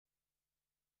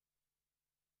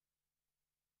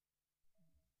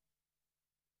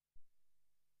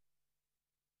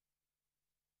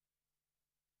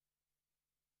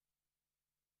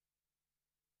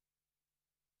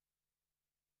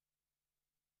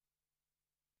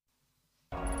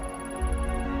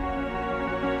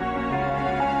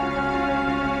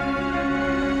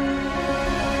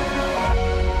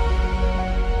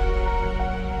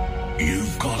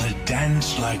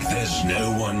Dance like there's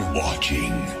no one watching.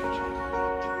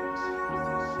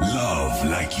 Love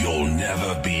like you'll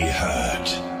never be hurt.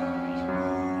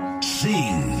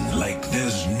 Sing like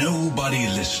there's nobody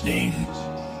listening.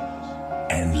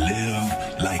 And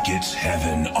live like it's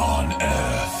heaven on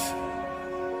earth.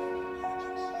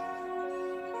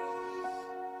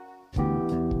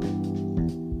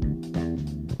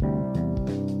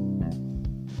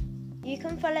 You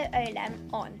can follow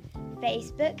Olem on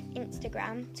Facebook,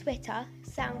 Instagram, Twitter,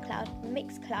 SoundCloud,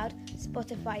 Mixcloud,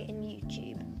 Spotify and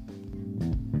YouTube.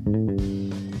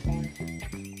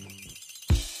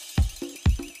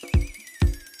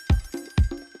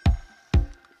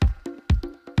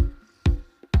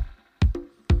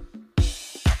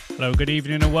 Hello, good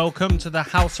evening and welcome to the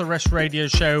House Arrest Radio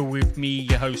Show with me,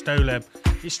 your host Olem.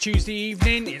 It's Tuesday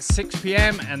evening, it's 6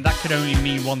 p.m. and that could only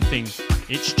mean one thing.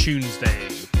 It's Tuesday.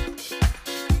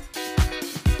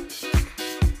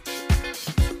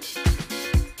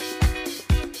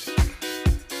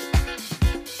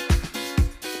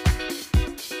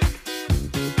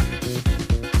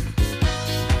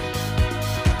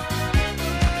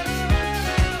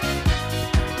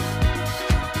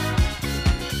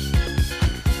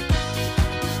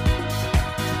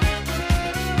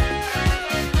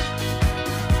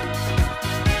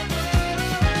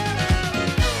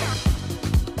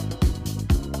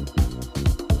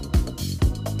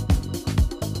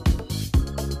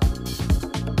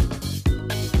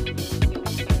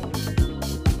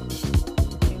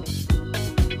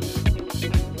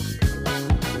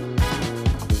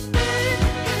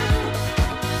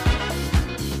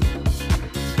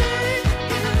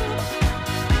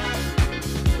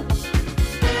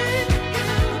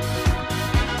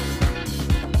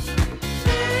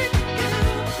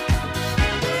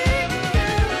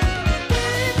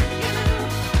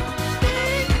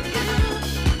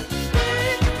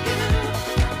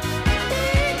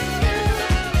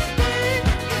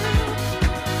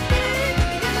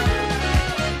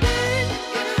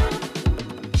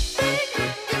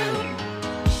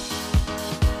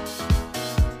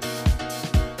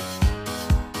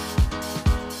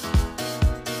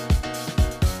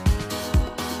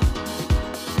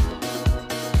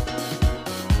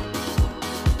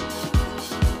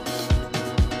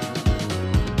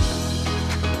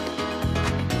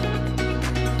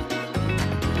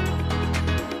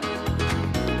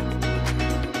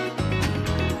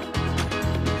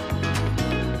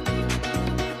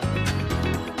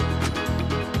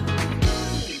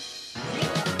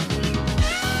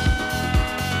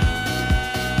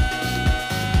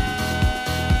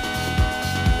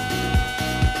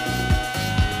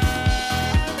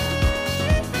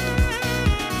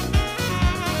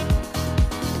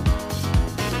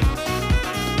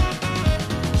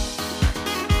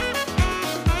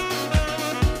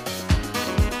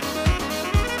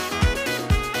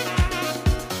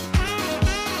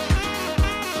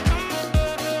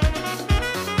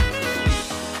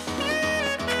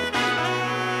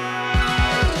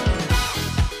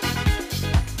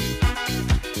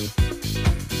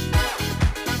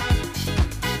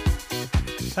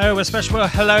 So a special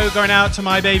hello going out to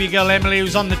my baby girl Emily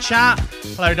who's on the chat.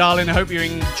 Hello darling, I hope you're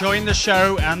enjoying the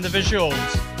show and the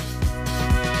visuals.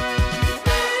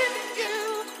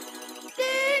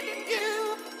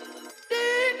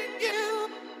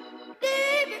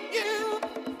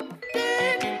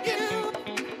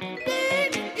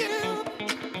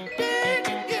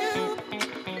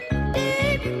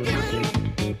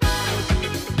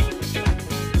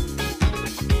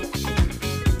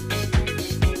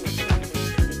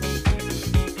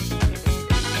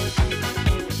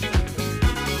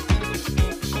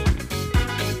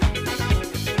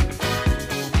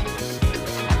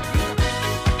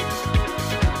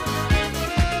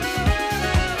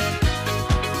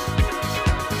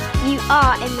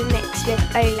 Are in the mix with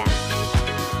Olem.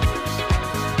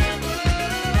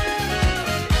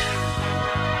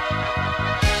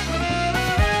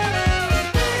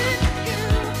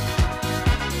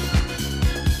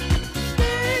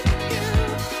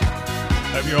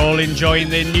 Hope you're all enjoying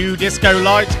the new disco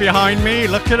lights behind me.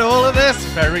 Look at all of this,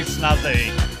 very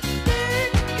snazzy.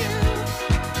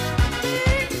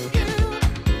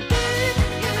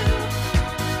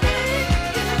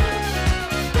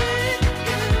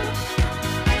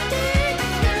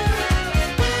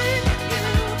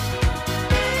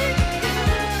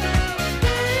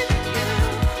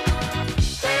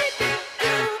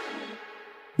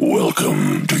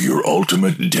 Welcome to your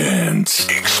ultimate dance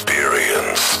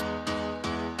experience.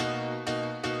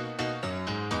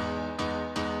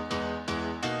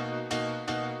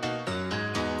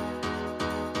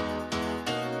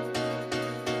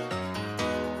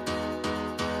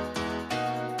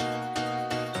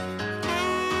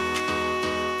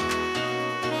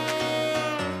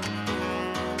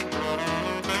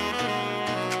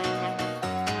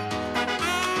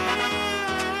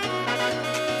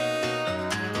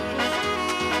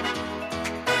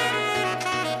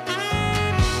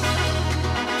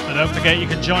 And don't forget you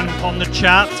can join on the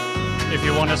chat if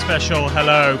you want a special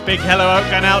hello. Big hello out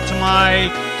going out to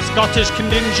my Scottish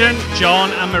contingent,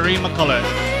 John and Marie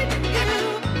McCullough.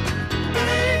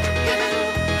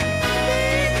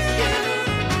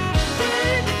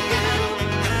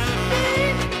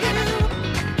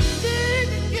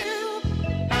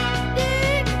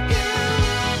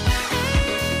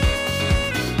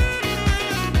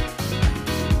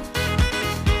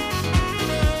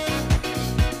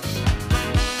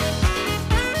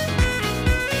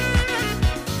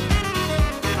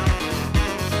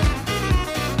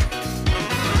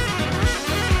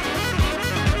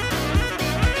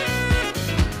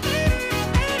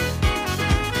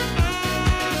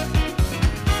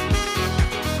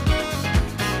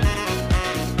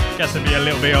 Guess it'd be a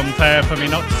little bit unfair for me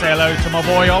not to say hello to my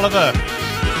boy Oliver.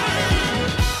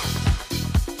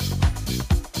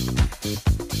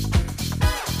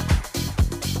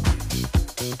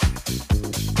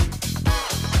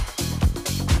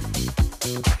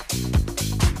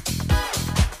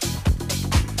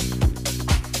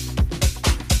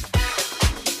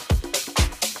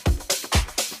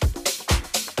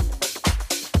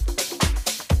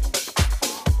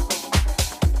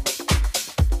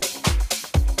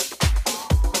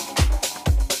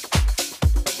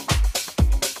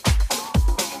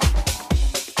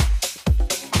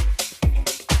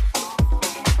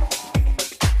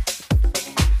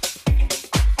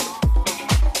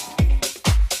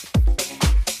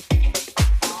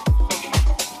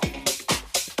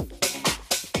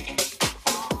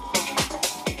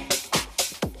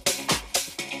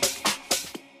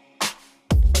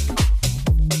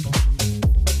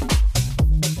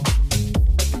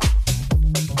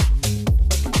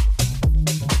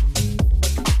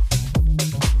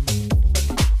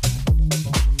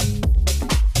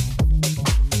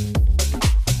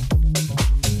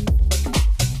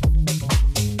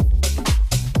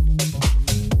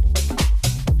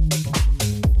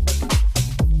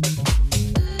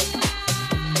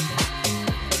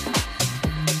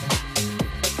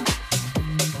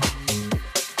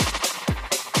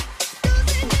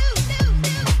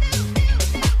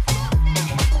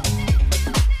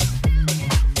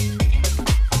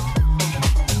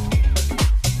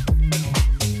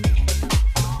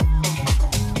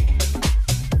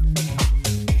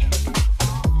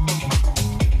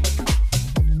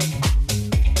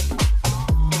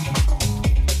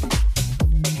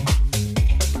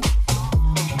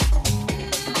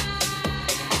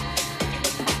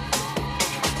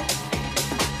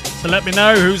 So let me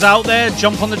know who's out there,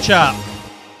 jump on the chat.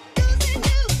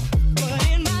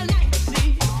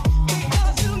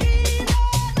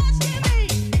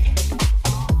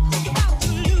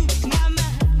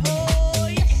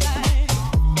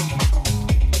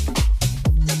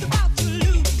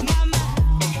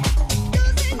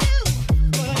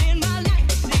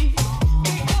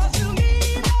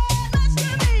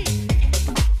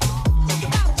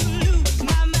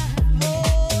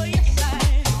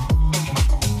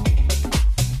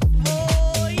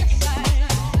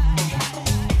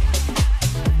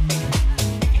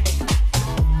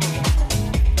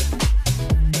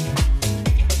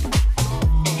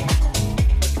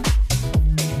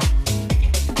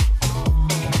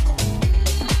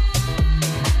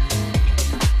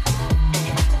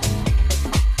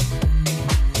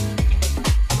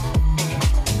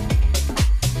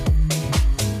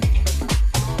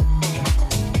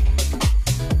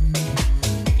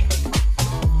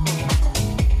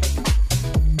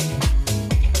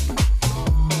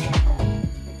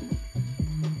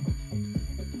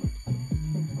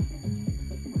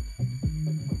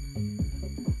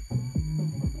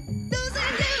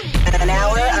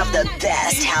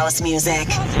 House music.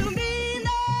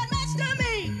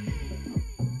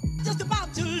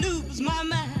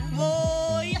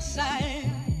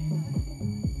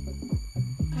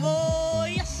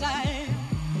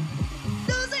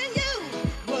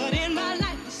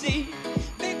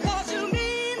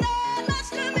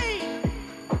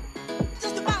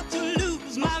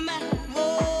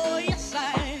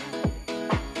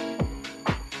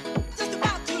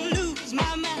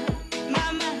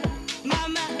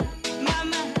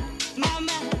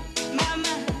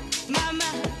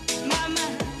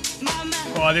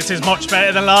 Oh, this is much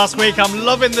better than last week. I'm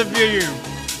loving the view.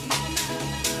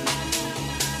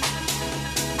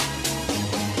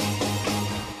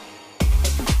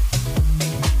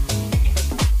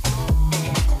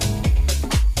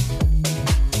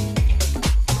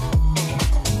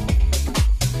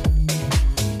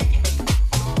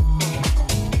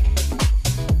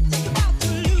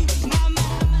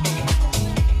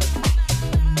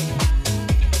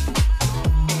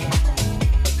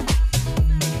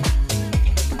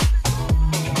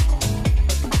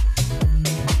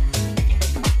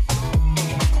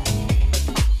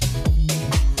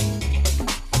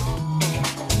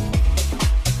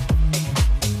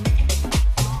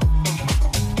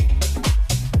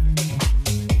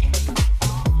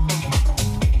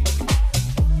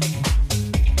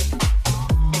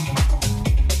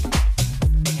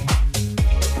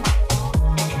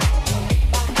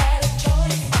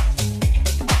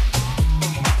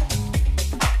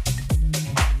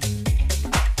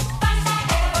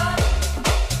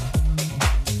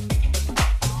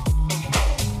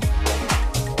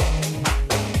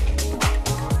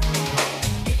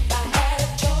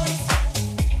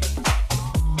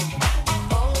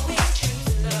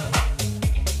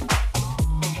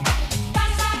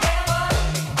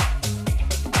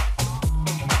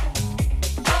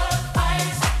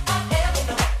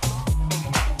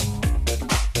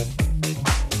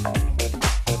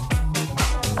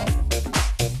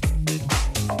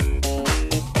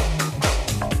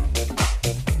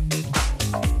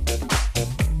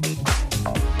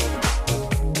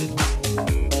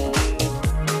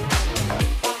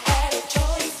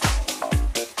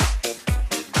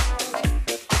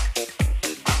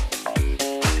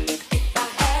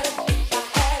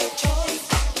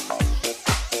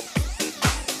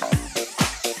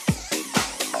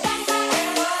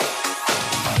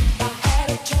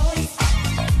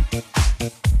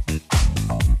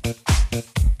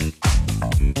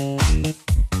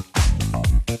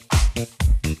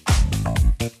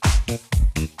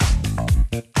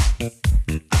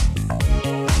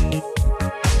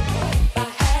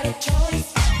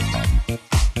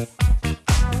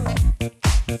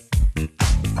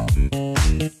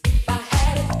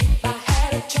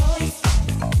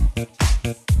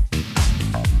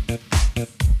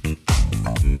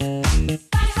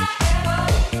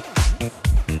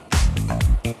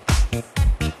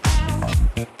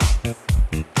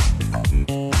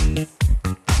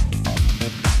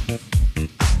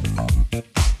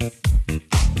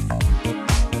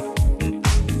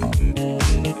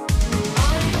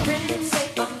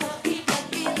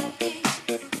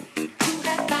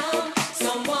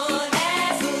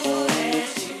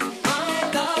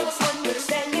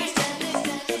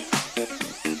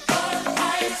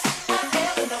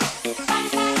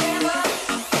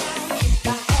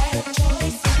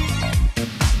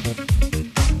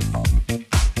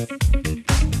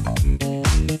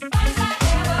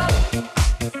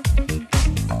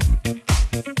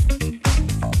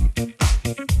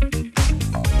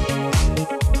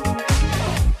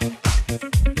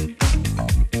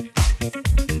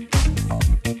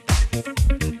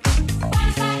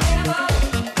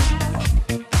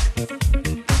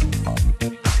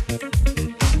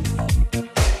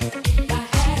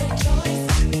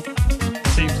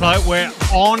 like we're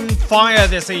on fire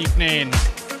this evening.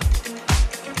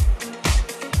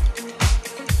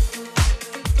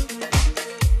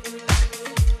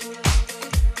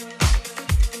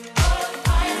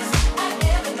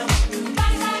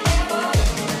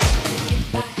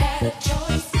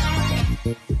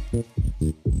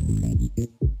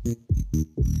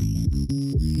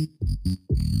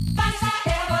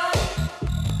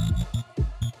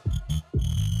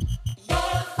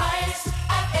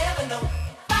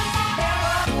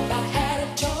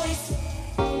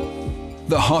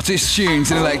 The hottest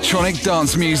tunes in electronic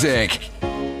dance music.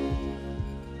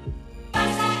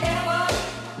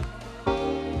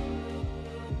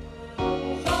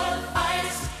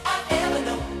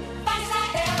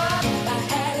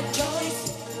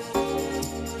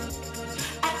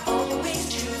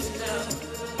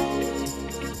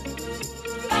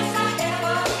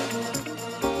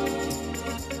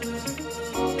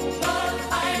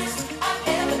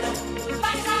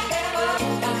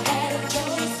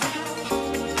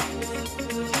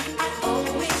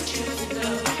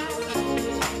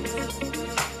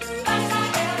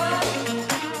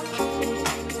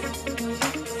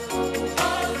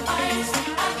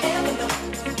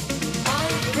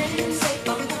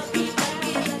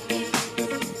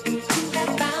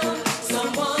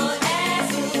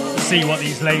 See what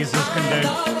these lasers can do.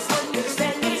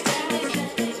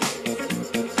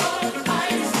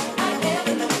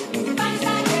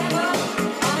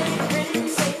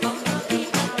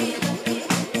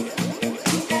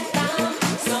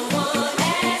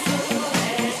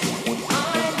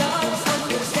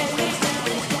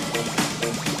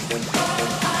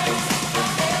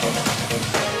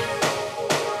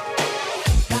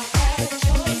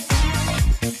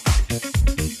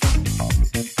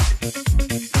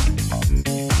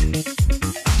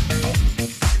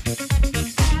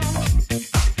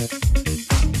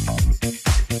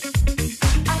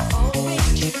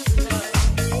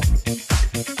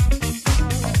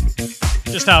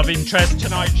 Just out of interest,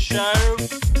 tonight's show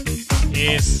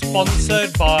is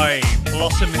sponsored by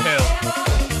Blossom Hill.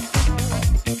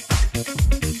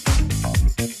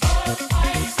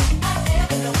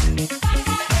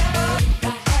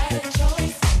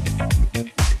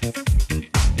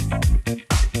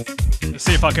 Let's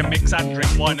see if I can mix and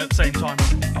drink wine at the same time.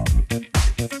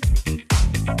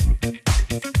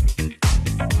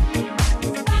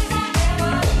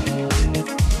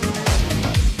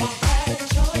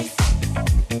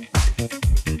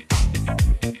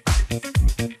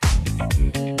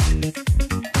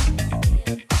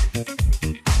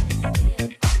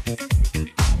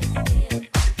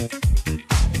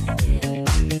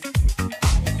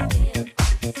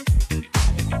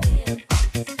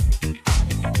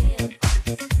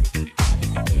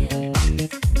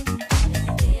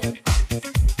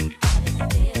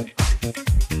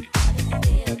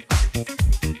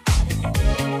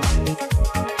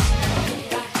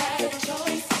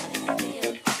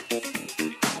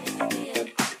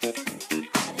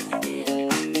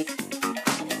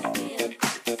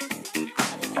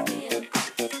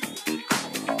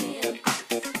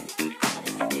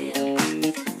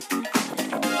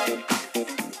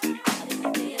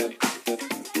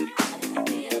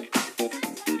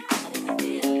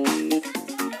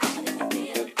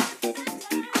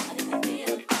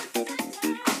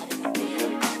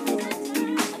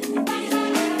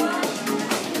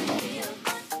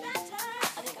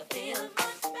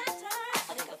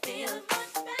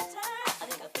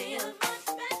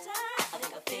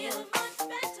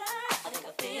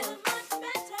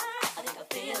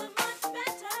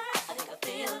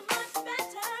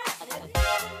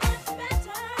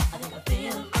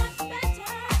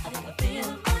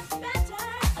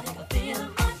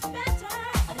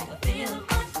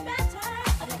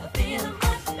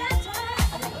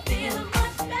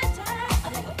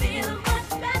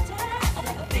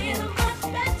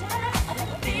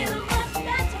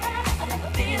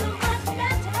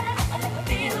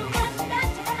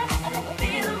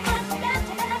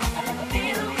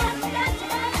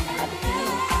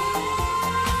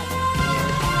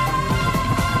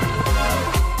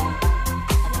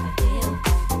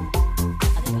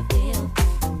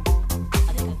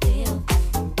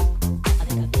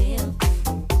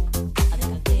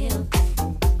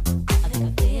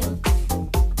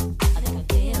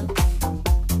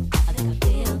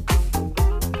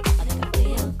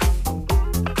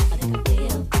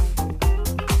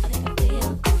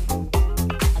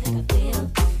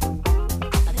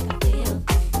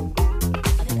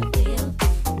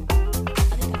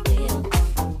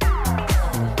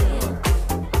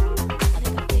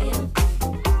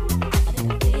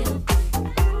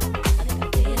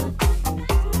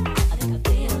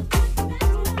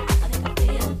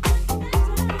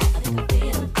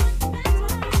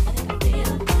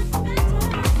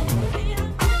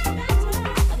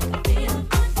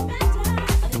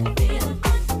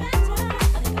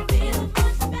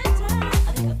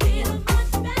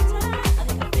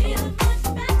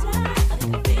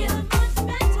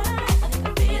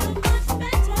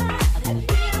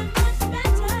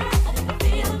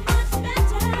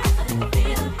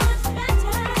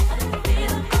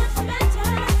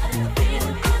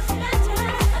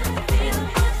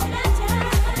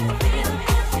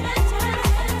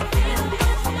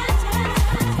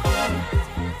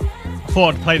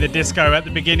 Thought I'd play the disco at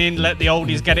the beginning, let the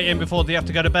oldies get it in before they have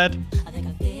to go to bed.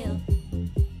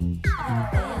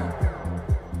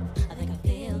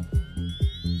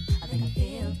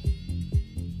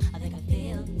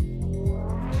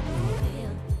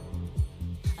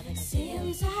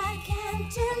 Seems I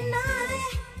can't deny.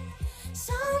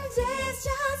 Some days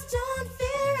just don't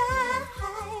feel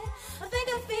right. I think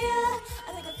I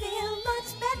feel much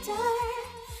better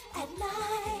at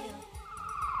night.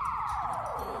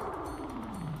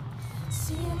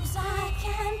 Seems I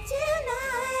can't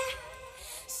deny.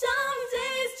 Some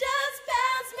days just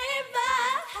pass me by.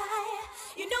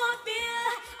 You know I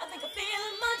think I feel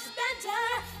much better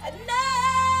at night.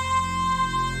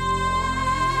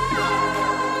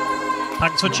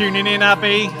 Thanks for tuning in,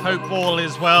 Abby. Hope all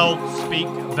is well. Speak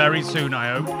very soon,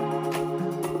 I hope.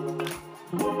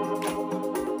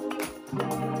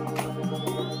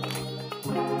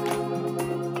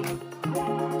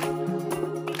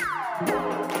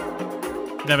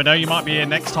 You never know, you might be here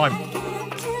next time.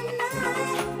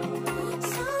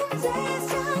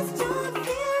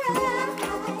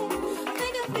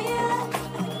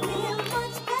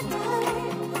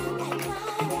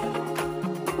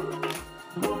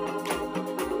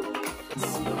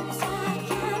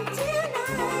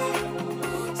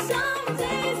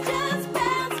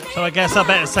 So I guess I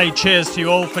better say cheers to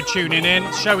you all for tuning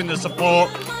in, showing the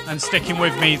support and sticking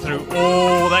with me through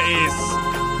all that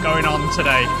is going on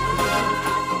today.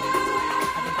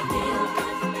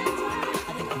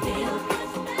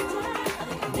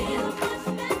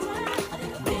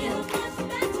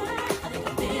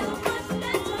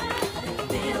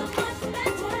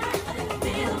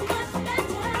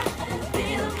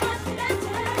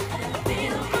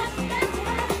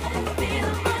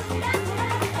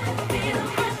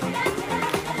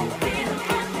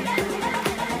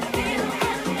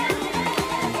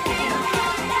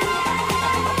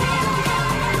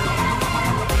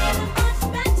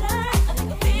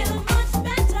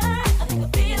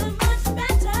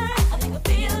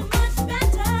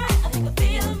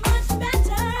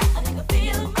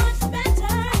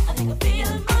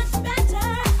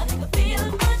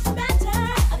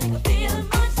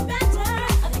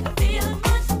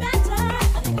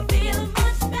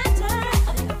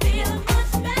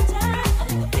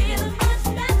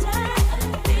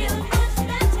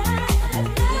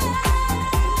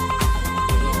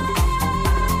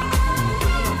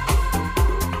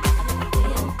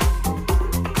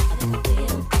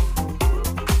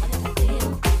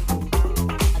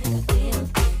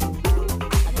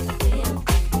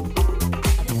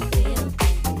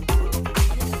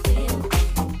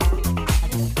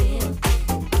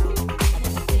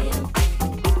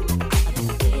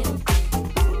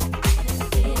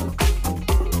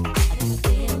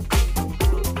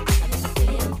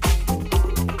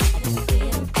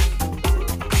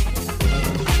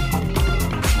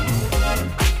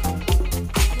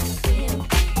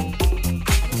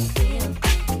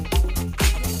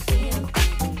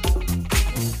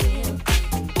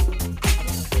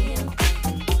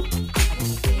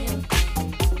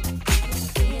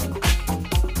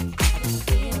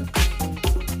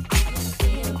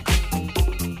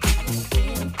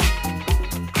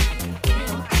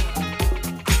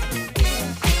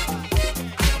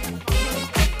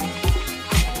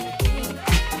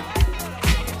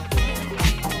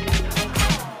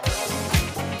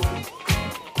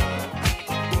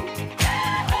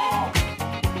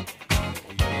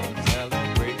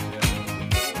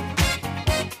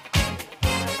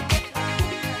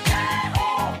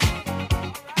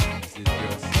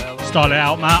 Started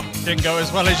out, Matt. Didn't go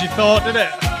as well as you thought, did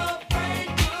it?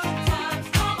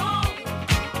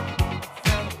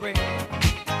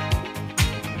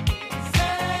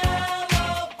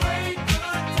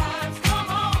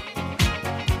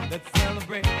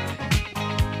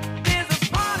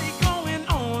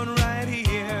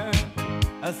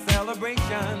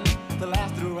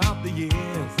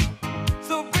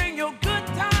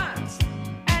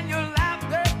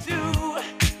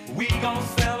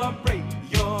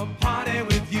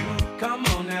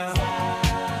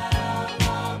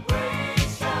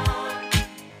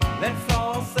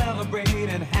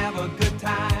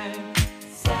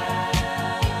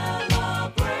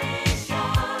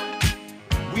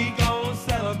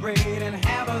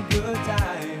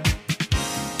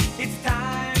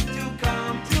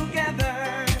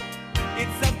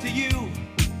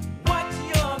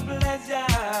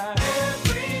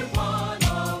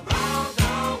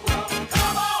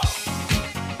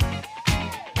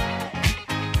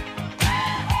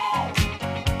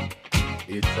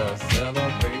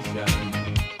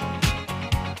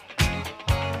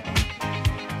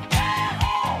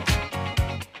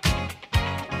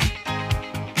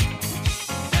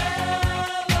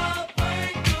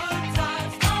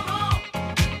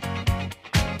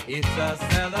 It's a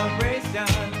celebration.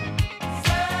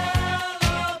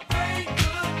 Celebrate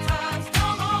good times,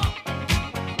 come on.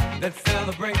 Let's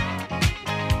celebrate.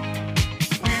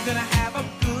 We're gonna have a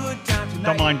good time tonight.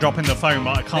 Don't mind dropping the phone,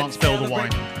 but I can't spill the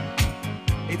wine.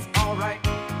 It's alright.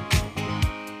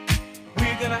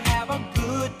 We're gonna have a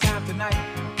good time tonight.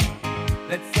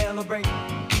 Let's celebrate.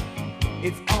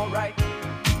 It's alright,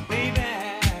 baby.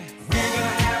 We're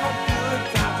gonna have a good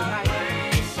time tonight.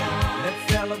 Let's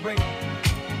celebrate.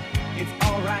 It's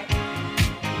alright.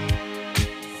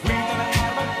 We're gonna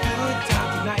have a good time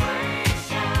tonight.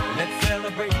 Let's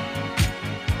celebrate.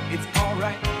 It's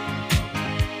alright.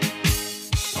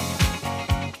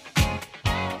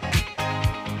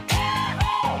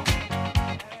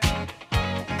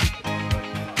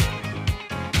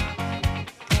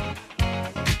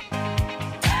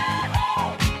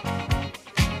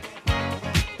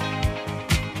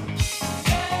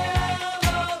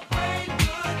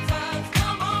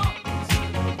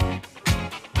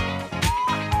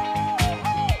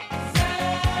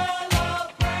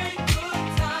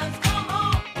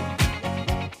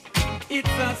 It's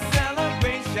a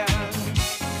celebration.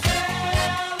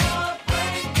 Celebrate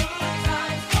good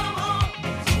times, come on.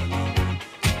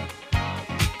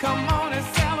 Come on and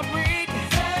celebrate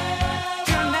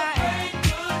tonight.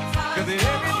 'Cause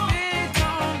everything's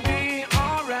gonna be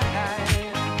alright.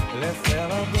 Let's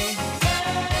celebrate.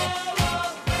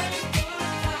 Celebrate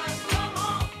good times, come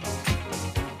on.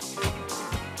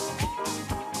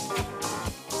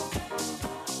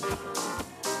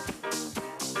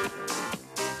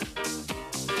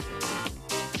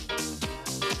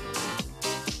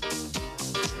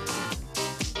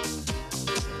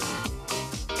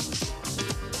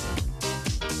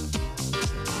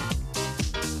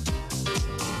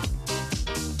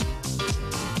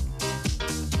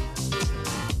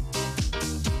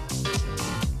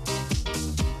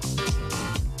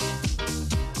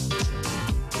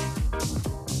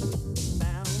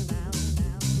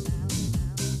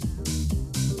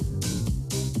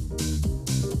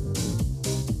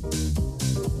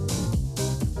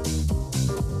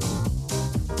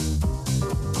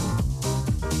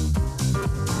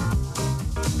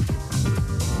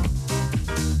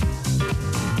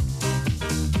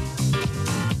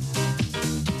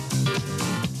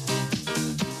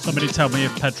 Somebody tell me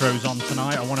if Pedro's on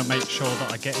tonight. I want to make sure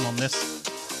that I get him on this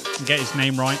and get his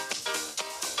name right.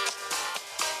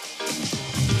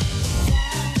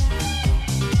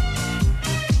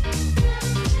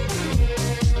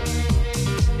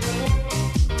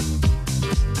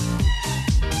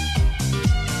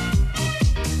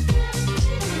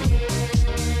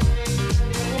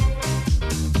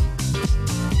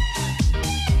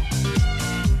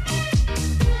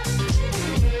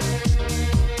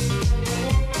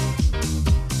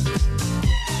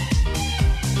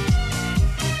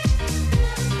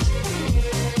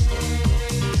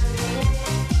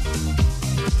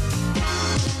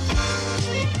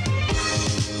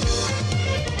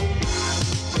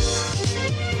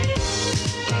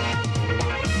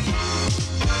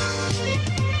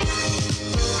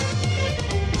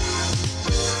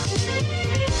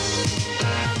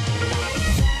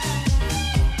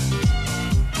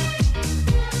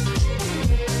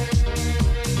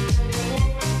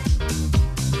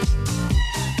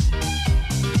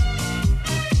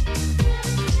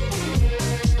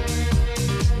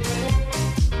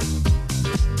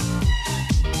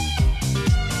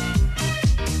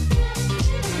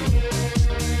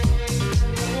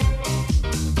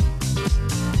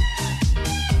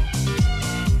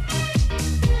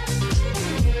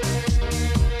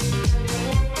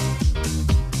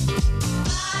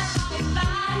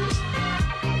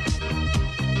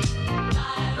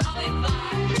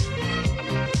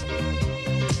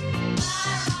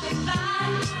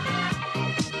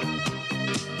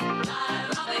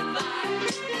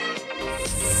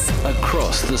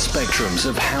 Across the spectrums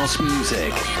of house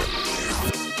music.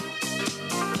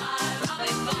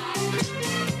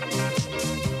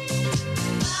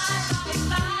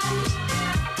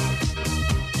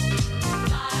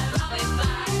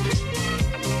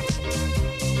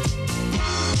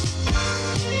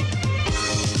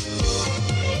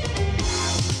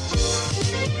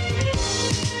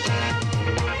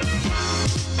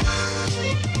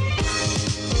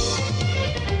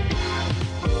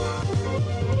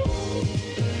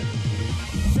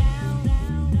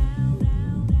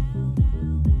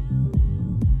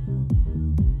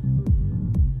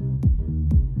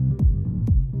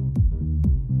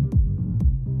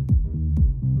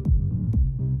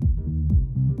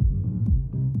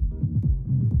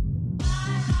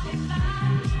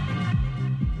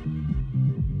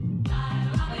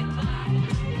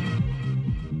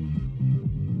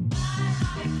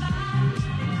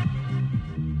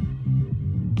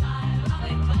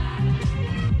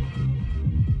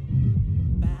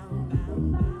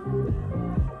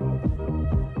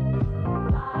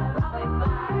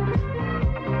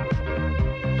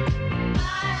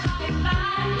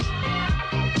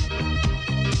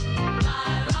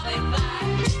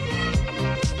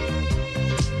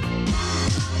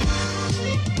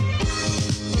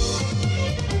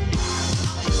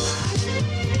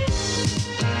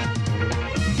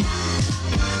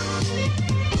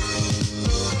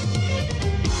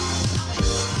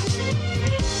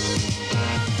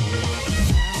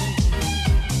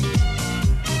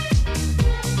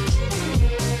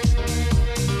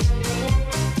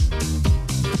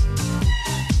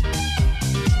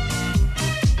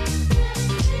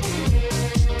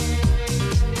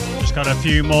 Got a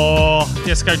few more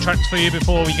disco tracks for you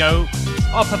before we go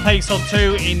up a pace or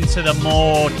two into the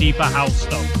more deeper house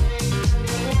stuff.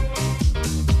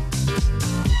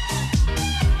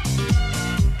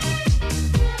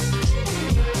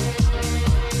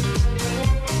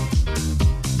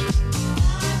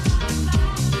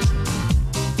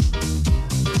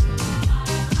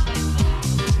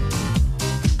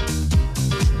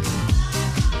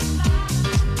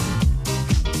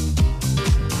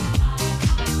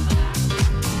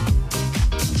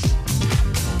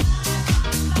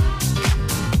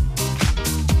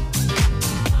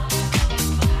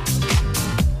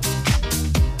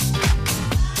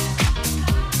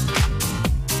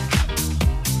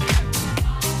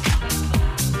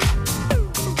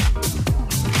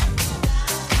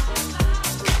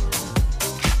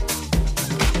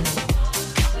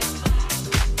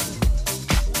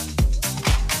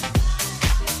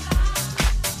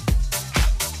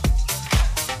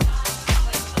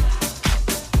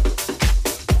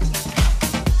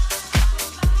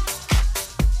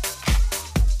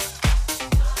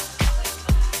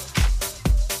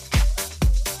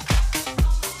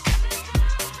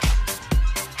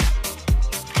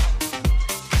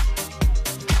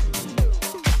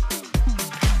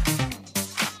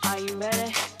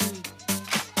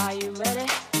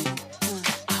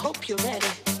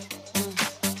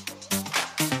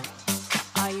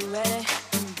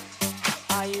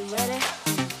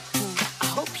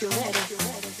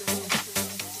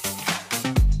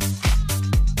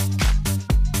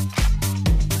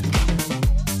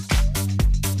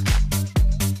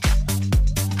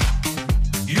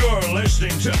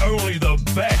 To only the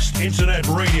best internet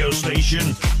radio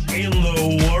station in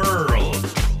the world.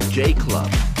 J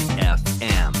Club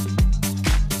FM.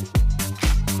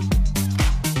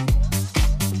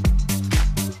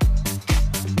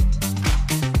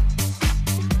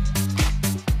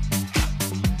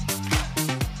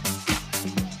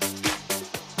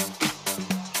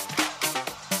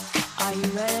 Are you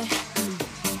ready?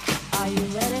 Are you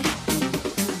ready?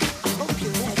 I hope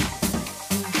you're ready.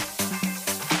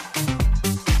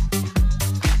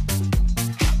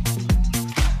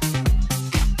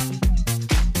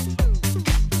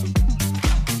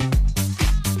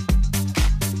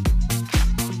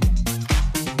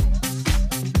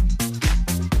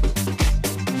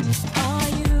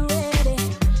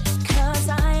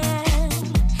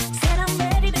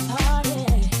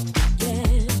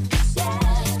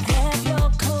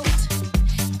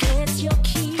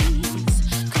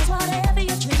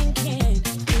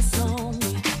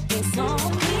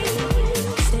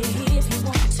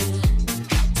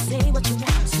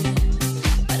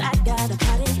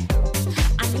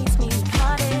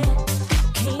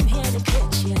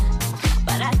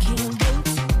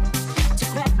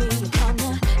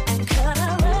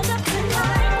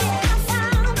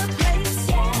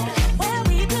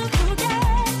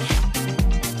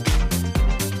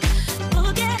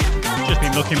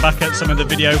 Looking back at some of the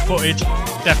video footage,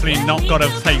 definitely not got a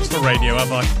taste for radio,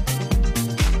 have I?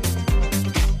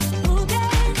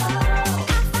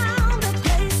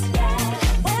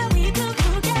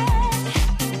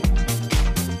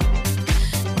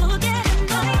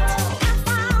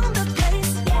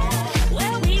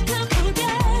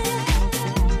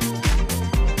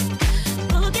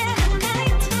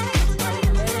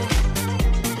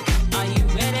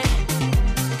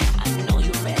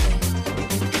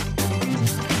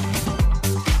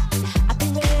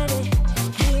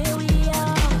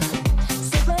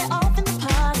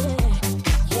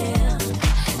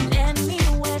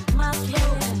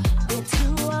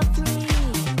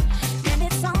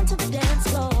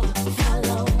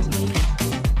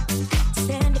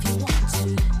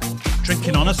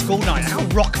 On a school night, how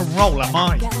rock and roll am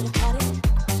I?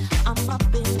 I'm up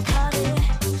in the party.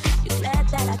 You're glad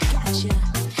that I got you,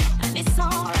 and it's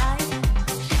alright.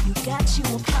 You got you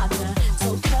a partner,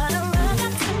 so cut a rug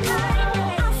up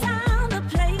tonight. I found a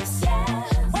place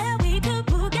where we could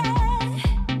boogie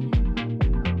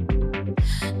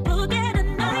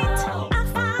tonight. I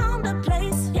found a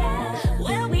place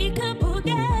where we could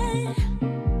boogie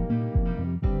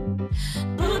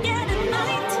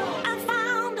tonight. I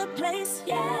found a place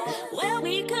where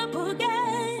we could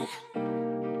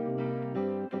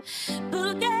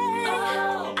boogie.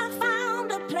 I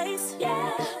found a place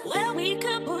where we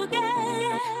could boogie.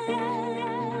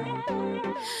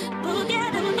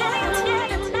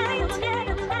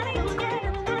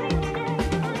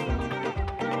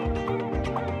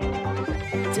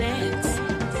 Dance.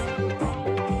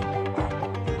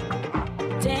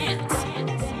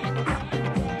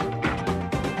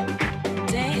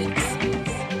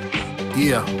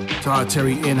 Yeah. Todd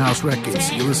Terry In-House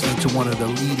Records. You're listening to one of the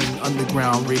leading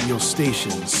underground radio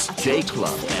stations. J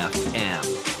Club FM.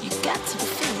 You got to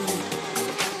feel it.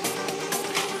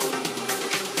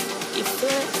 You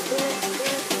feel it.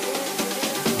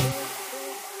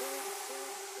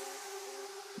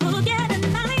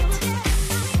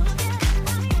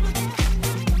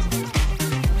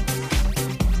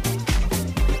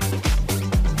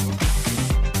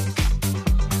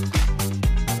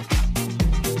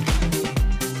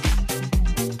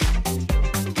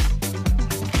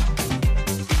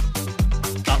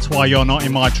 Why you're not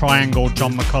in my triangle,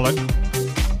 John McCulloch.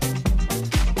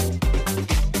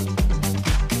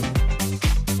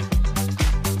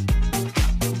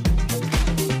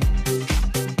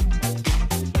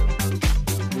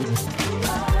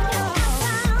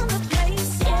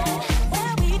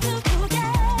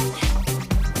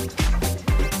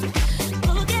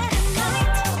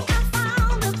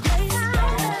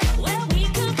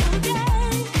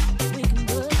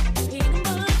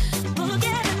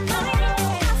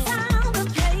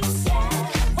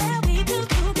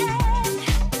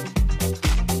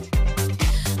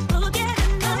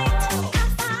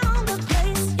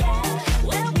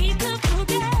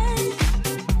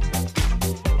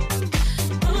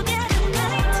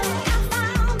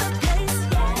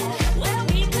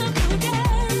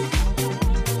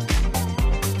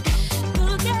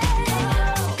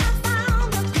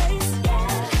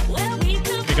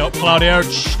 Claudio,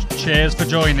 cheers for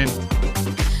joining.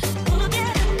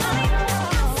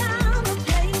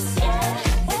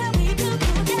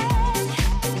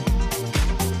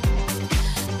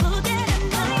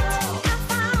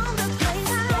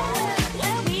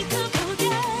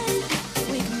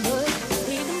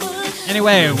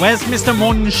 Anyway, where's Mr.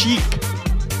 Monchique?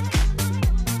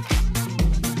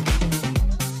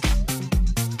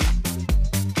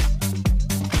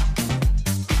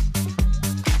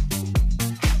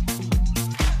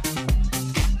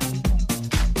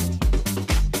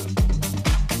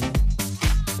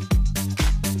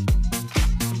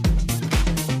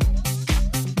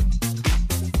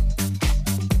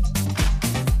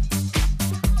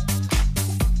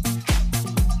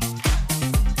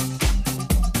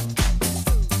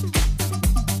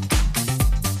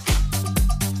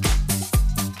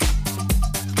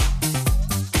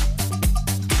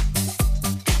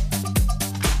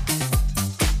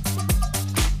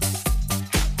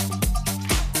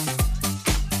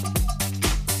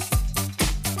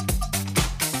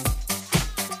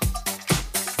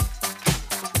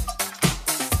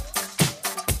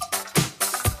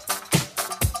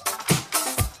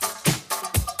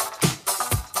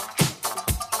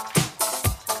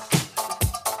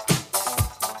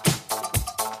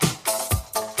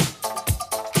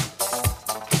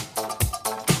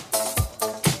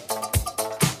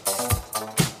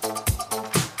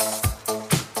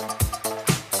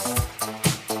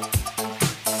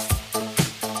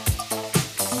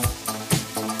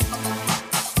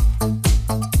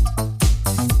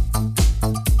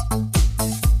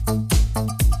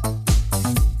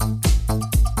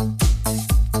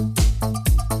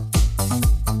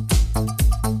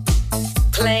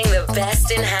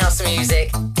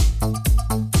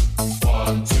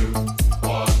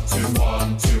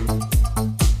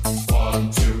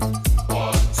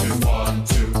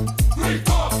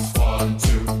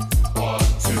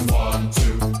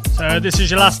 This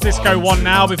is your last disco one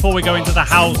now before we go into the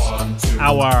house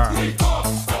hour.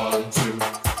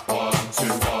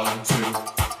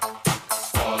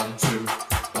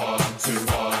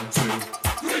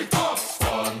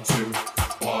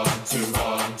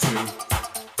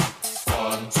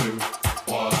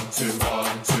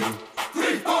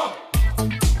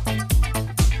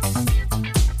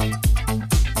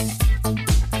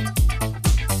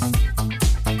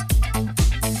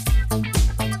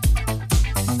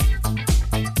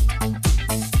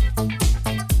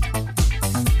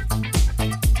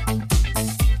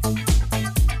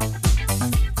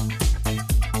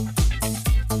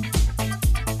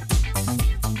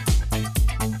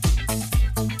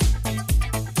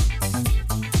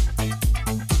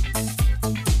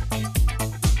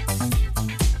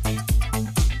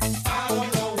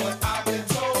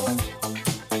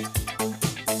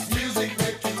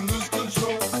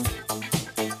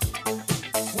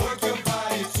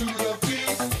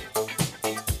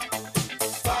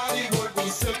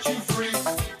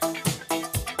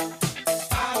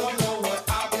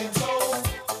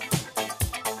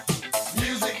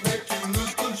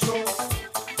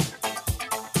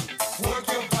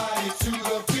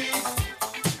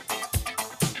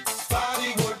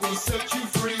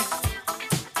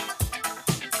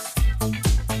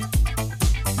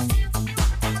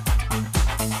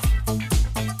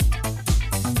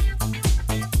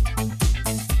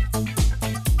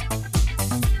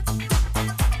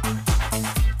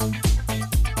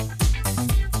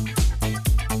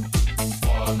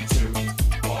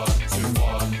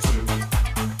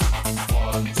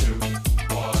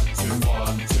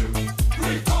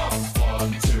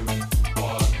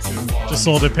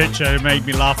 saw the picture, it made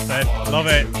me laugh then. Love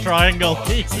it. Triangle.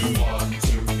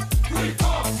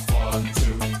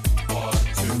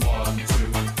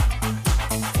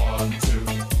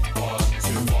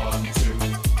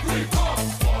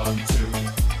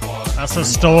 That's a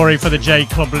story for the J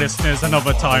Club listeners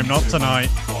another time, not tonight.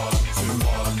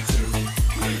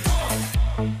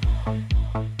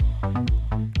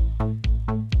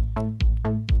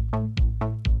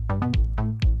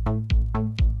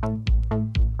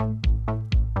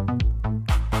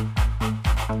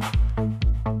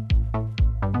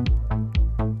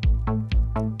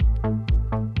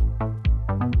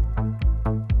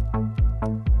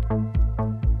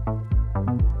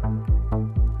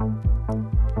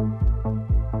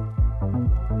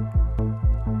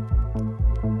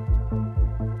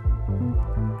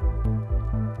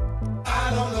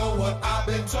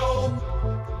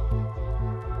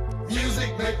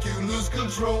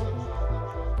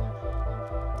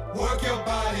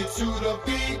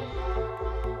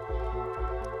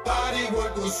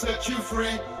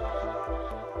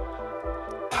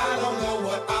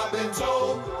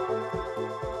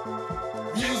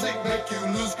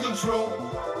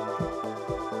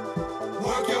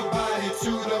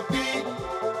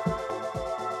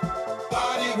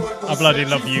 I bloody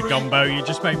love you, Gumbo. You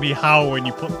just make me howl when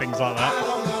you put things like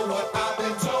that.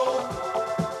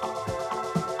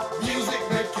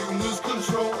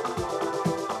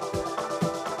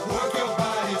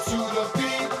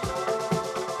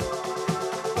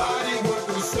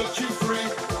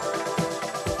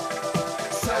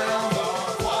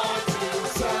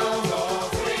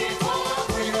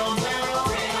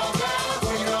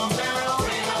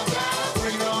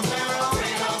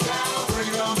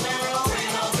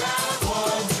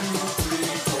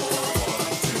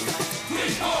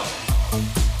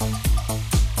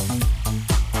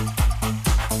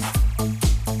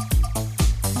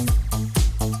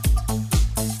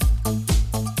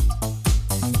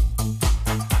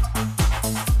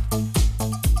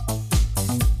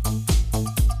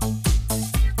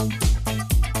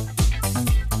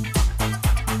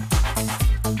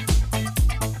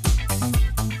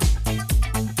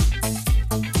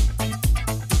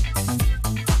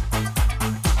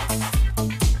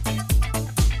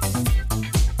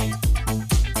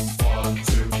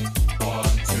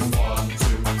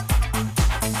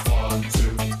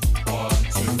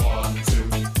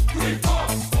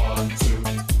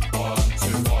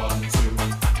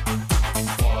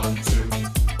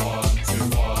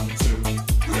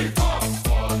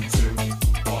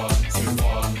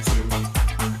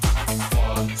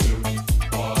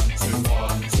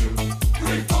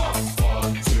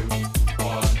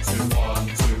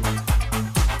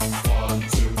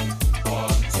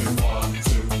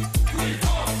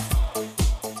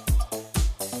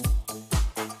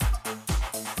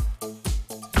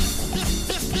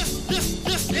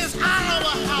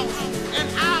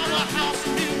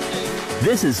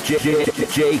 This is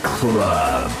J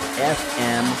Club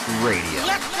FM Radio.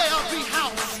 Let's play our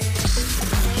house.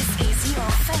 This is your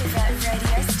favorite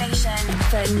radio station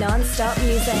for non-stop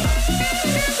music.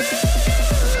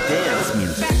 Dance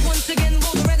music. Back once again,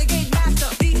 will the renegade master.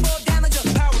 D4 damage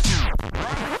power.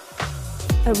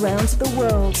 Around the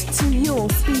world to your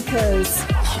speakers.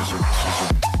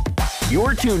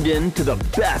 You're tuned in to the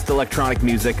best electronic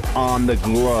music on the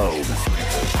globe.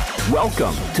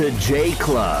 Welcome to J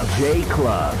Club. J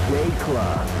Club. J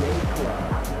Club. J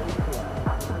Club.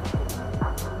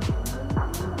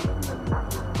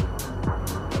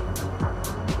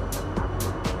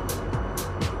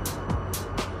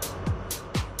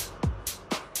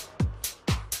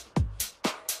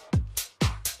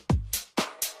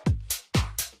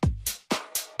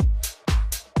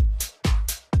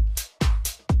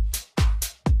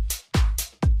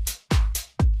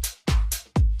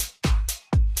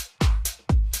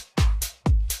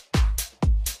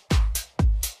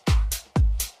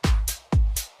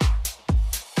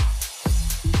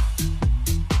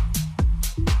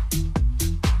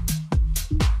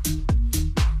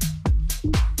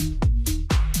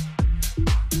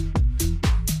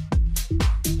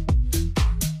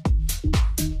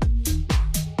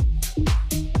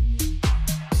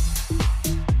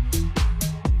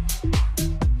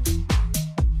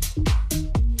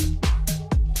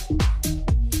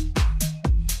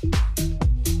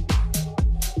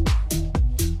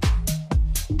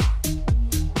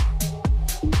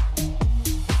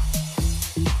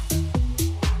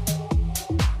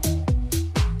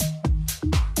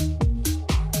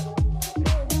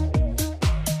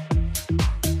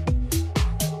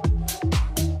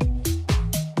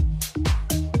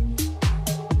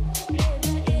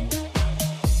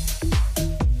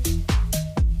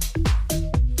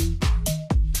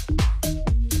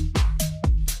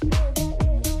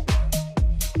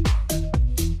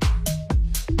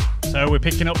 we're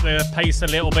picking up the pace a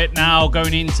little bit now,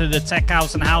 going into the tech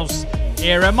house and house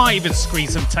era. Might even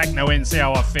squeeze some techno in, see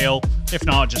how I feel. If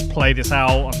not, just play this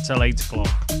out until 8 o'clock.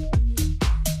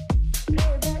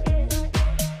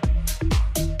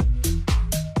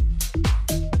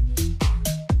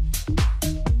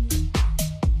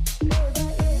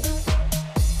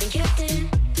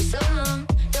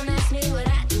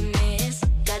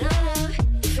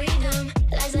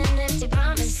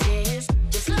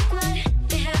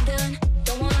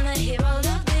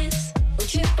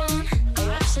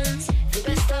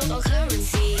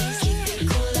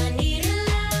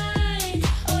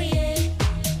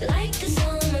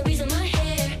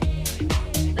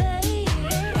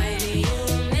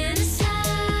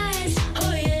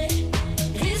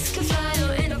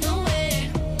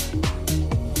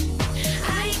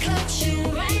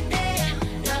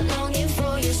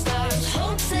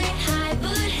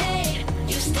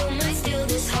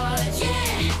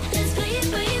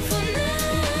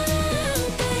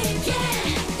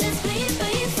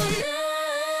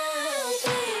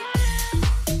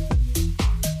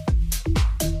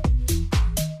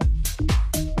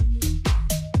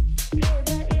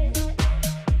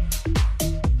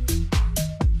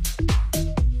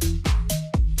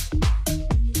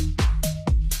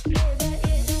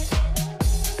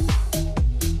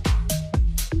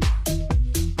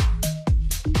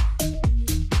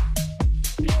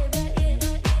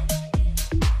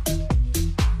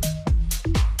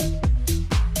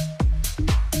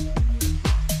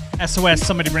 SOS,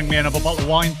 somebody bring me another bottle of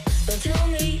wine. Don't tell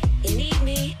me you need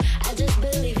me, I just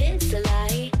believe it's a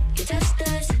lie. You test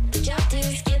us, the job to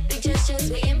skip big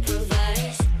gestures, we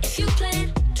improvise. If you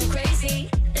plan too crazy,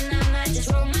 then I might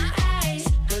just roll my eyes.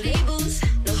 No labels,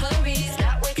 no hurries,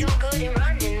 got way too good and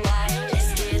running wild.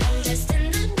 Listed, I'm just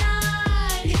in the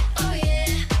dark, oh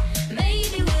yeah.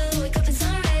 Maybe we'll wake up in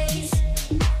sun rays.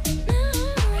 No,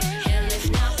 and if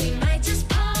not, we might just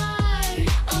part,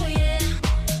 oh yeah.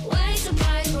 Why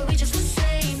surprise, were we just the same?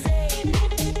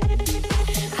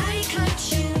 I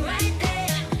caught you right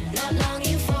there, not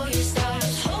longing for your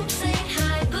stars. Hopes ain't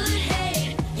high, but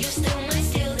hey, you still might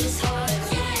steal this heart.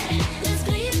 Yeah, let's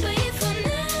play it for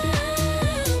now,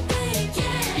 babe.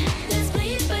 Yeah, let's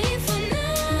play it for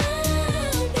now,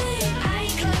 babe. I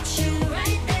caught you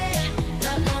right there,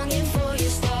 not longing for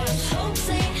your stars. Hopes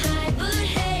ain't high, but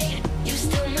hey, you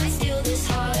still might steal this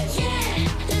heart. Yeah,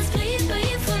 let's play it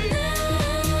for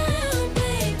now,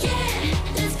 babe. Yeah,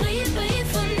 let's play it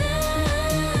for now,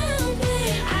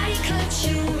 babe. I caught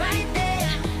you right there,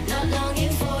 not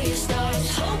longing for your stars.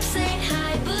 Hopes ain't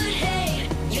high, but hey,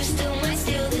 you still might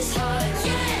steal this heart.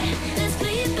 Yeah, let's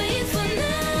play it for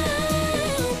now,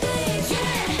 babe.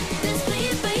 Yeah, let's play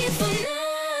it for now.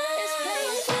 Let's play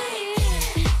it.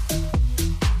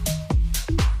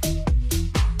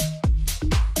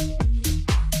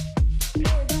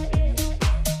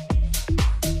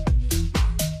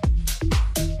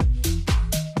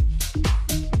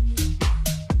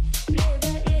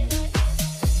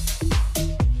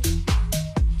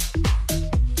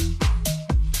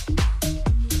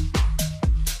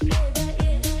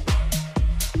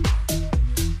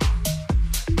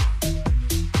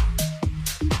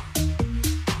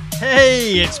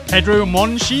 Hey, it's Pedro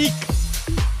Monchique.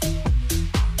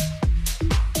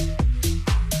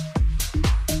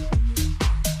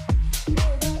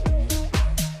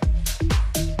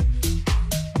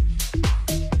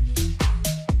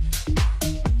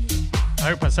 I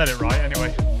hope I said it right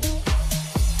anyway.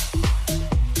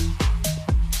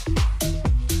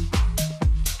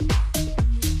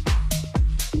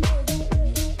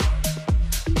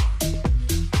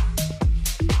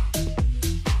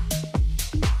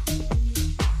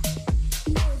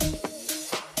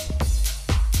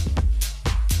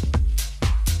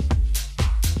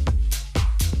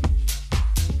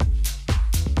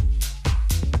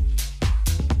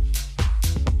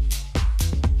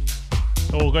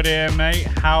 All good here, mate.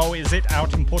 How is it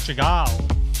out in Portugal?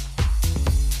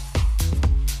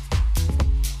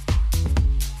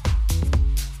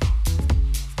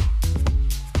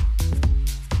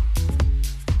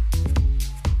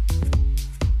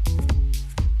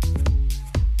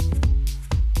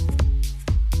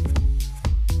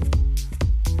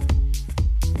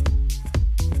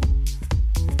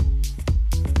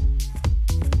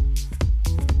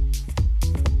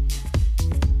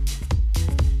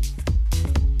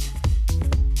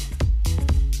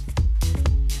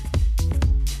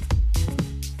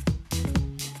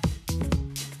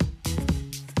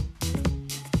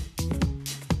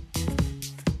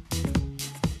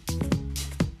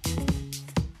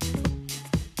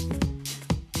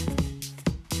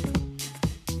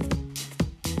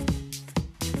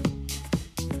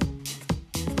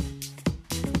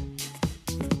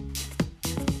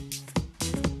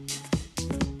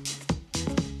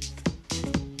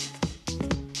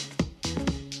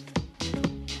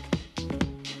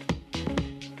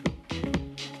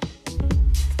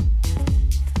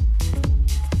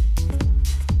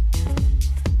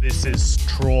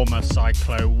 Trauma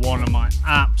Cyclo, one of my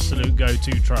absolute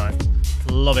go-to tracks.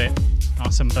 Love it.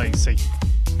 Nice and bassy.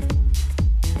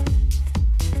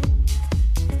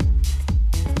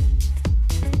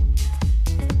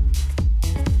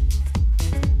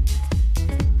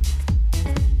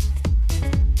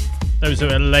 Those who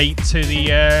are late to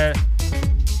the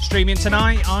streaming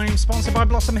tonight, I'm sponsored by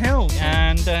Blossom Hill,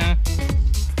 and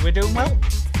we're doing well.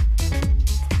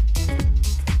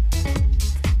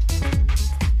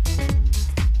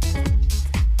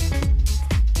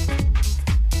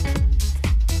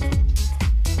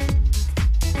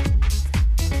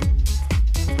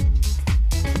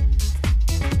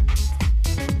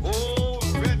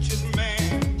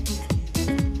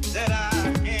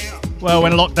 Well,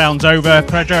 when lockdown's over,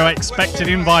 Pedro, expected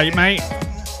invite, mate.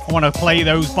 I want to play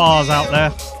those bars out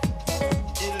there.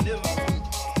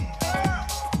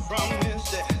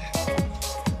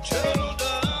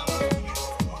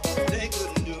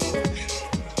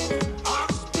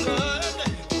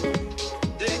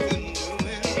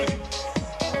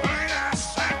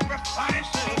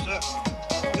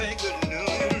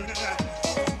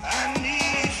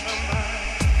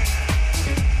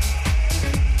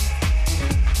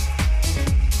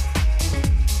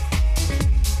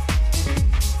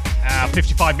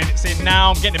 Minutes in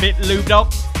now, I'm getting a bit lubed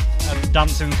up and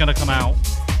dancing's gonna come out.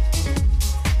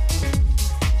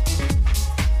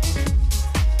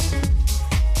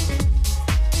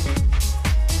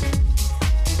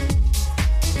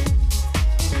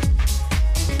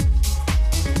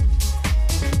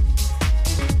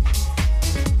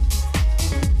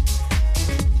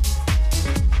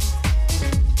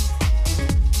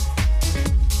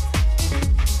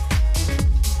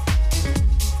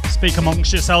 Speak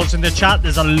amongst yourselves in the chat.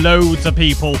 There's loads of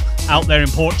people out there in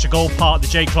Portugal, part of the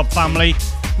J Club family.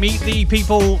 Meet the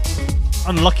people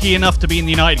unlucky enough to be in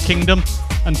the United Kingdom,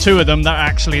 and two of them that are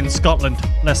actually in Scotland.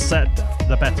 Less said,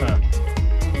 the better.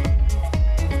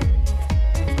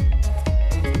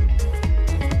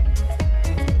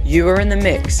 You are in the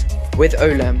mix with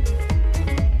Olem.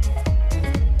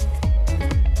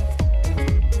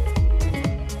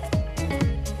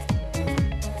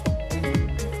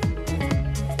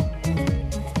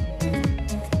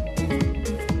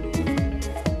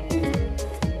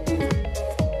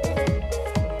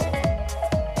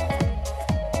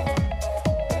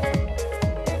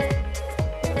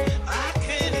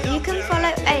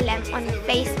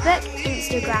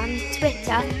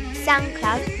 Twitter,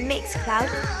 SoundCloud, Mixcloud,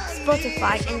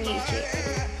 Spotify and YouTube.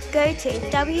 Go to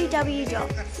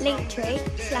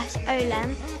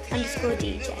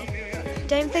www.linktree/olem_DJ.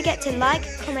 Don't forget to like,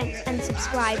 comment and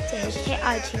subscribe to his hit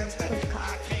iTunes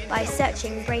podcast by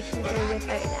searching Breaking Through with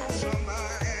Olem.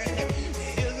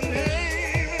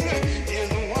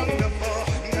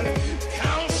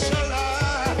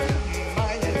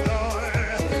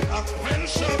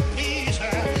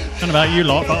 I don't know about you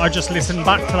lot, but I just listened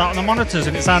back to that on the monitors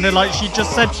and it sounded like she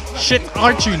just said shit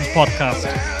iTunes podcast.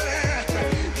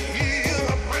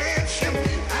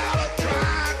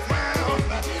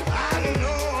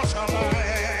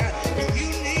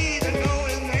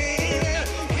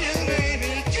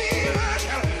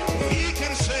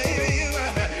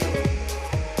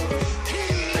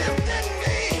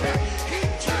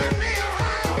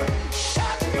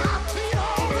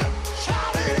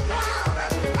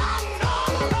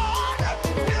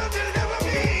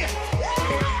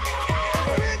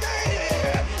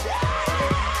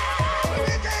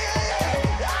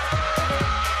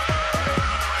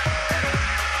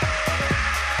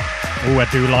 Oh, I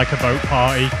do like a boat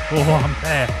party. Oh, I'm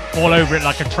there. All over it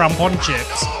like a tramp on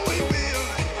chips.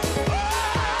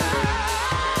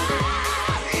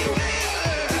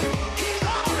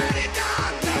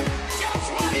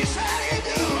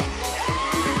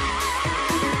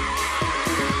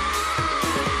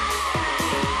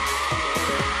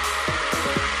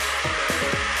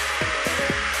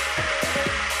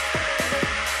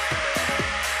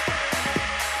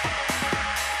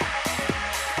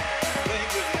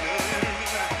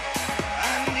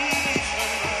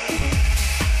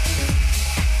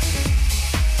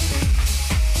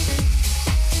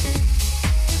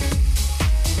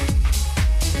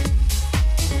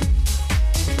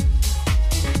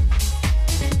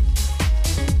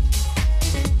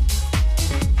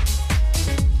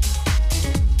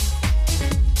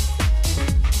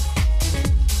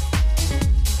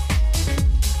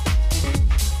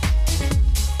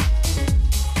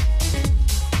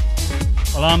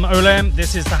 I'm Olem,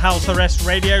 this is the House Arrest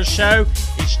Radio Show.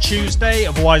 It's Tuesday,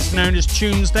 otherwise known as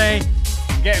Tuesday.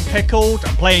 I'm getting pickled,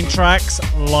 I'm playing tracks,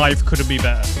 life couldn't be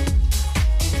better.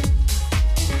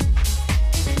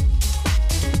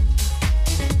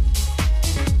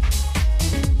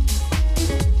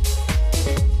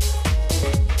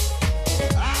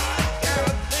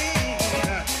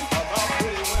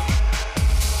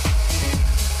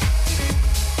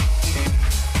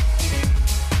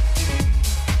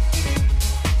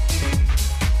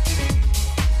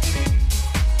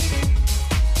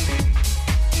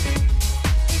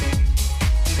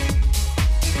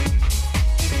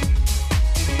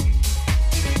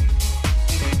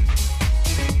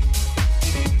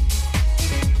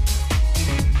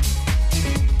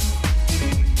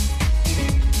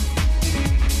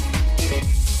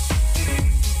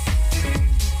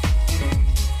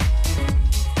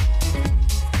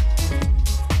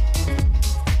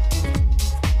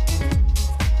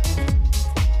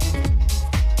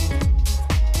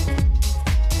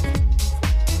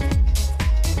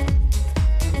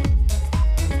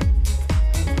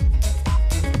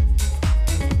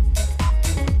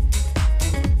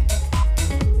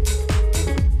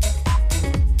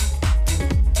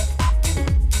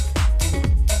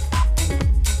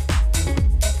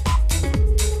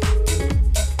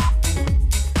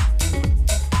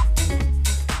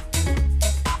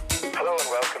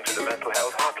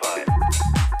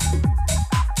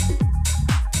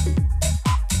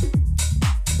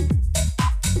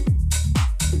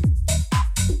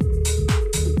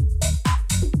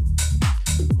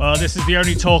 Well, this is the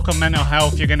only talk on mental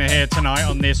health you're going to hear tonight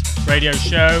on this radio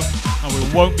show, and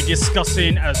we won't be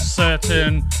discussing a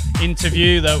certain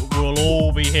interview that we'll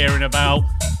all be hearing about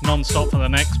non-stop for the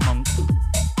next month.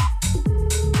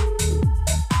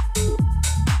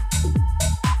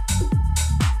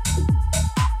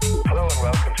 Hello and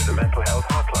welcome to the Mental Health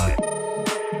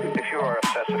Hotline. If you are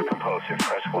obsessive compulsive,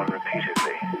 press 1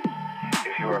 repeatedly.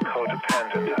 If you are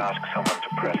codependent, ask someone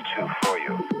to press 2 for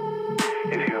you.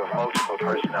 If you have multiple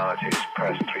personalities,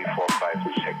 press 3, 4, 5,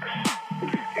 and 6.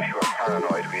 If you are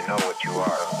paranoid, we know what you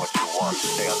are and what you want.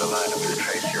 Stay on the line and we'll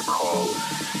trace your call.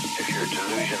 If you're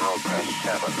delusional, press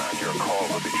 7 and your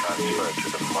call will be transferred to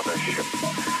the mothership.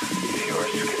 If you are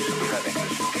schizophrenic,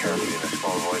 listen carefully and a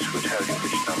small voice will tell you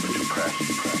which number to press.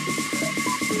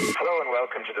 Hello and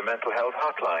welcome to the Mental Health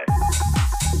Hotline.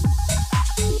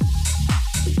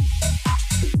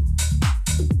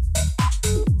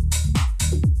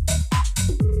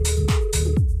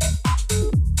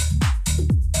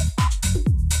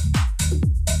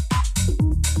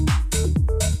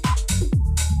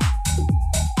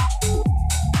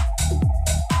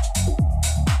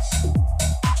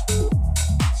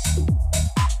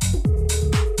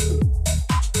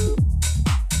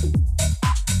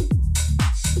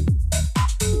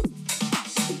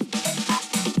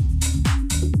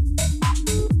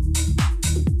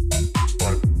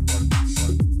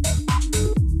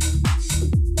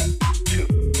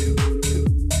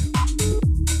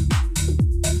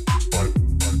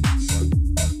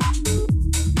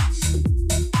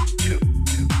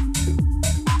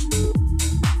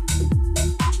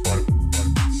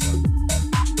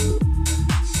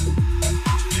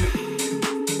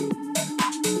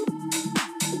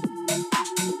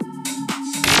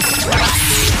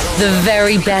 The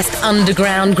very best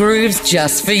underground grooves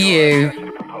just for you.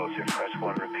 Compulsive, press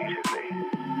 1 repeatedly.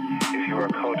 If you are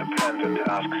codependent,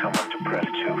 ask someone to press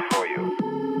 2 for you.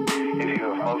 If you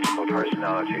have multiple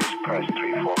personalities, press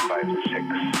 3, 4, 5, and 6.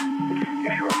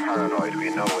 If you are paranoid,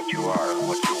 we know what you are and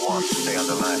what you want. Stay on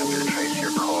the line and we'll trace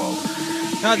your call.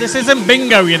 No, this isn't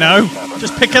bingo, you know.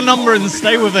 Just pick a number and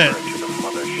stay with it.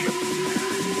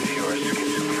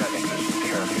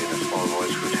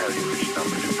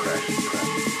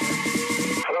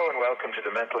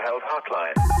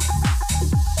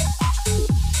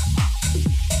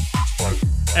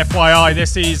 FYI,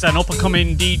 this is an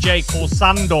up-and-coming DJ called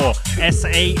Sandor,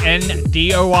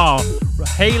 Sandor,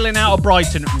 hailing out of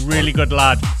Brighton. Really good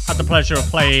lad. Had the pleasure of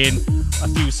playing a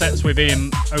few sets with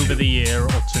him over the year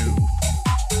or two.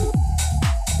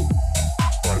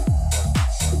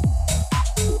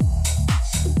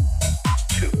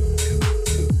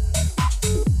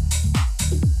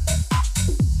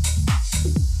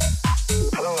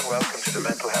 Hello and welcome to the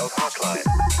Mental Health Hotline.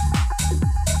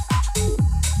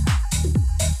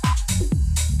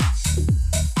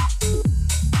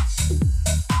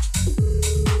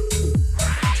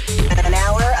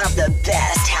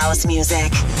 House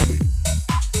music.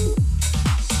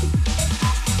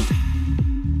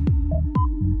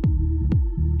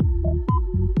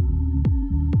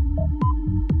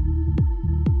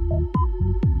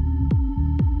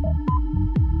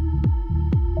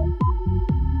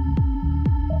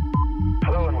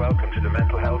 Hello and welcome to the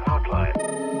Mental Health Hotline.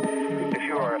 If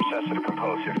you are obsessive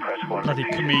compulsive, press 1. Bloody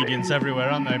comedians everywhere,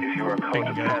 aren't they? If you are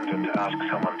codependent, ask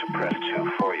someone to press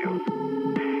 2 for you.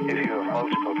 If you have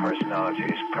multiple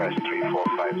personalities, press 3, 4,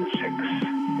 5, and 6.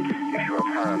 If you are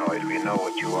paranoid, we know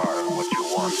what you are and what you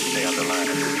want. Stay on the line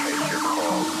and we'll trace your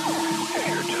call. If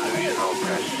you're delusional,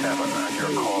 press 7 and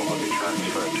your call will be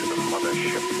transferred to the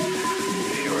mothership.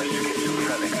 If you are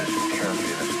schizophrenic, listen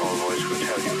carefully and a small voice will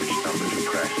tell you which number to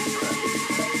press.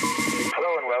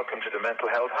 Hello and welcome to the Mental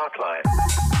Health Hotline.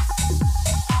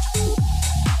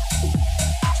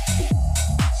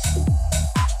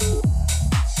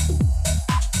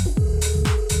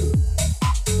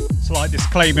 Slight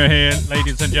disclaimer here,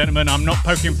 ladies and gentlemen, I'm not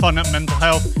poking fun at mental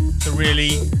health. It's a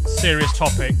really serious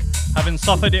topic. Having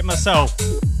suffered it myself,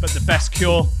 but the best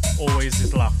cure always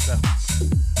is laughter.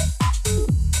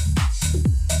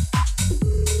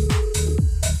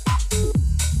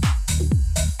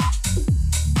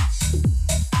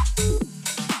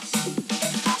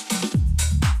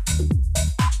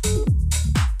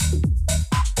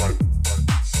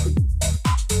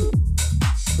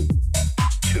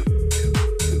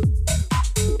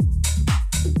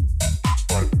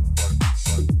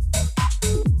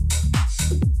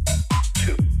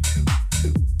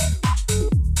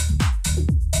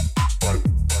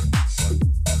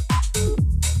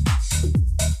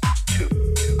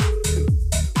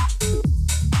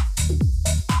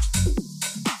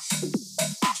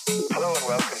 Hello and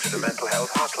welcome to the Mental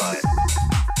Health Hotline.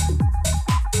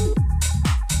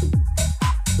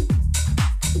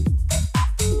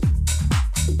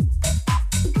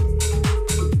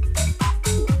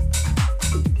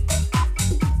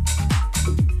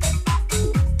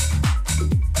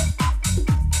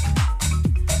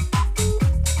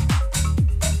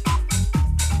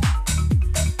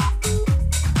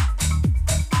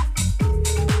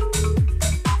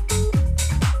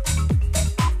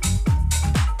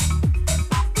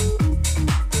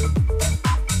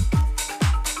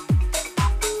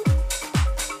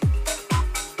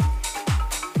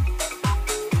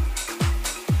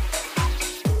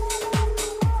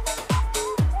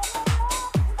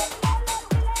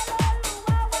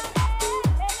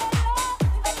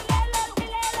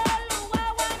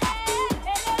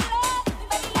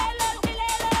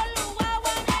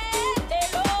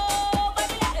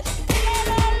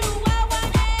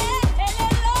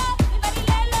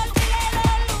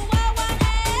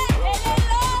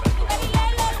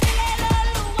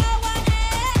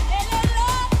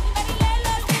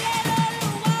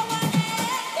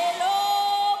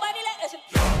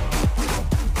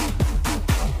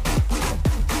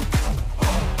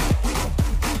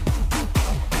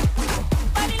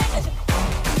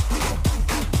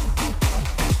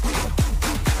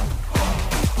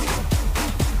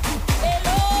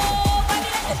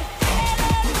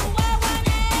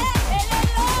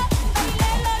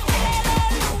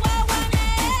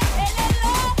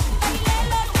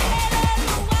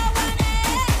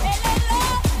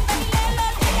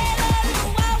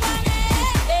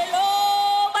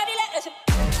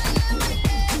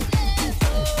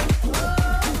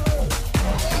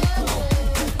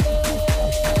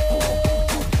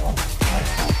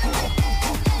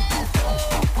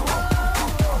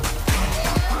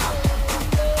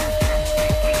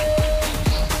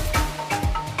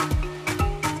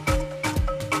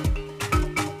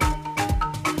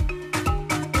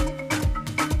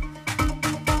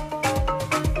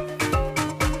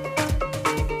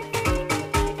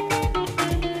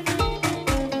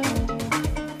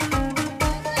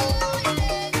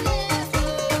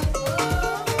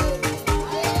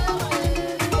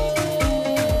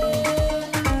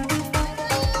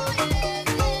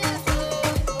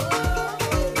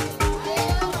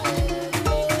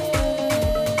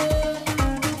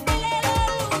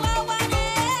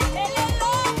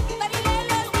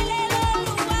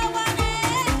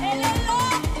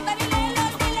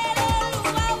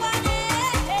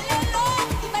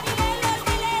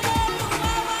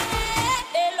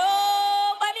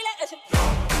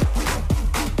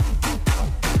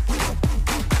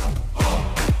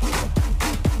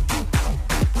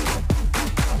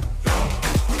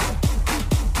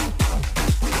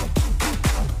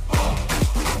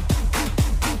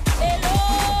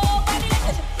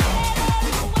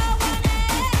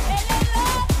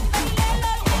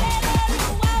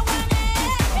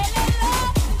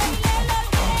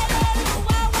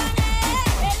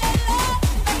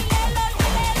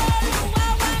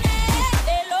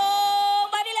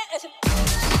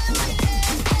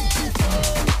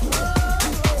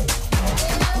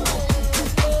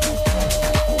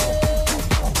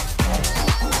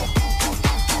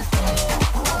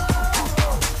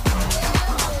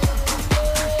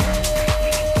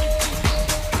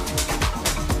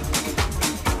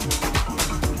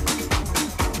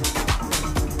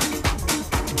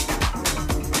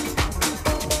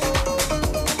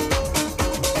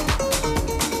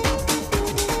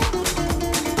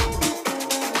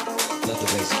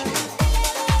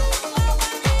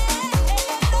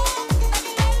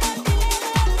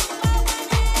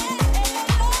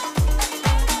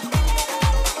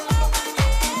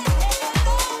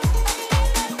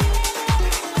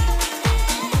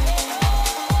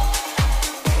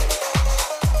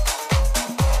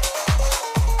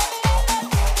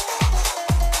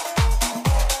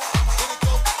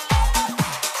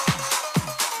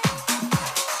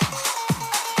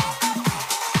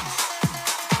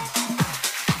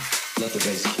 Let the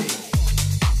bass kick.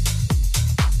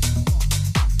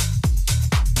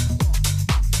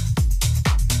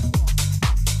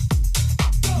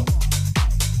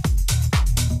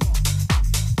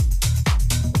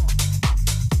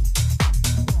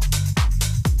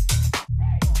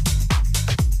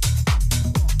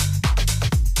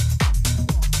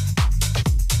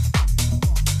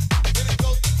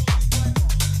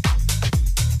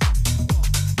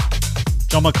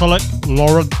 John McCulloch,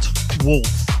 Laurent Wolf.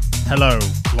 Hello,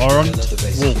 Laurent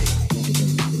Wolf.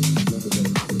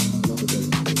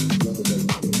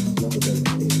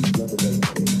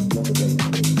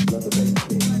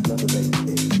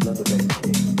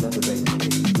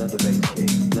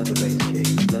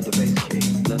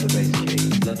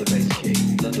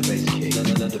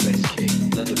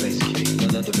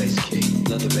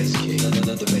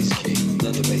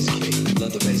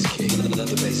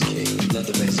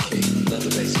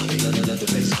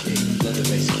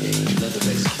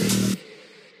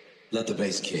 Let the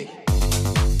bass kick.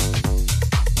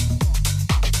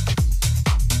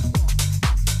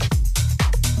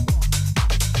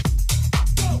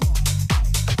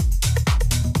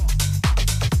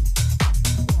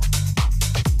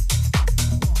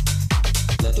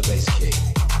 Let the bass kick.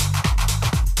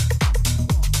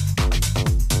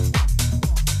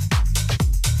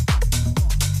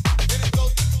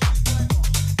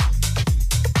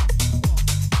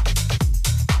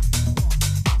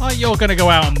 You're going to go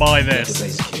out and buy this.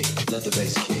 Let the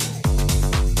bass kick.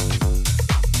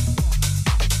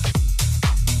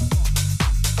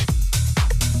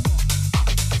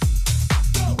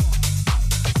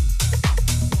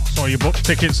 Saw you booked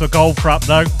tickets for Golf Rap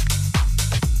though.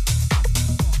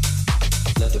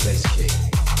 Let the bass kick.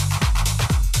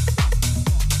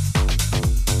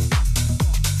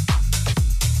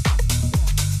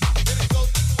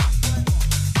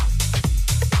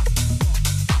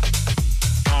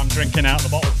 Drinking out the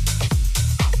bottle.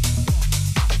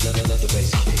 Let the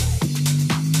bass kick.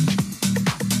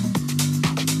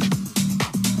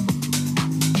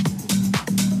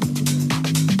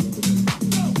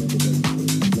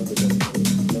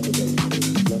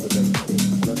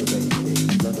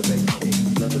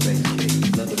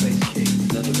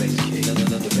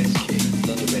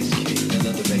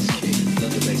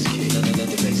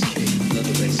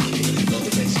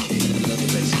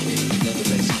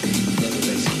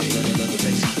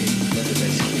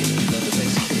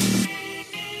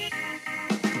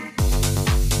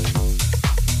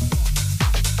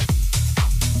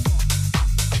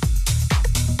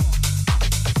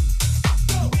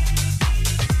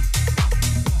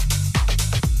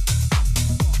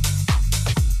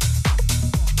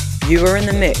 You are in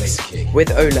the mix with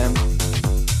Olem.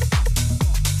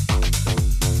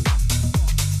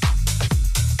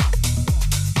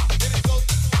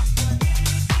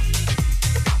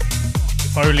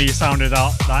 If only he sounded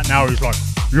out that now, he's like,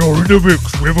 you're in the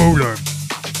mix with Olem.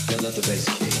 Let the bass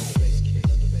kick.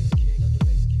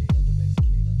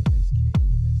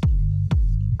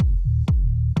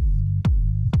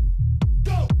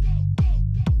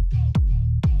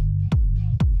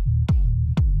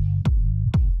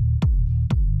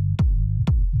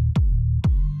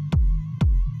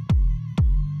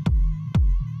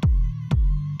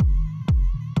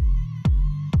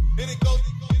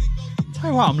 Tell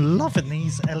you what, I'm loving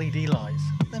these LED lights.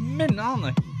 They're mint, aren't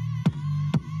they?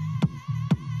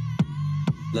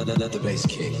 Let the bass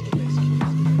kick.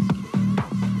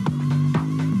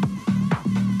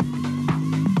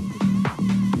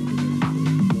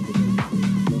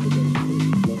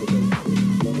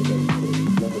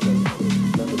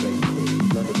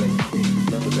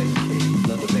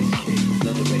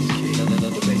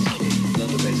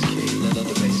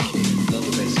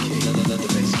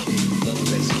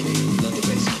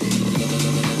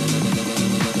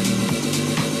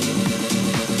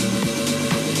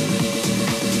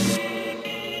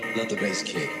 Let the bass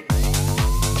kick.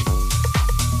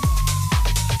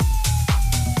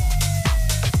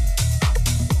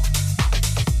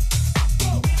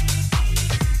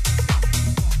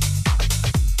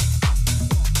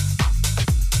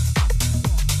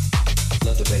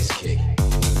 Let the bass kick.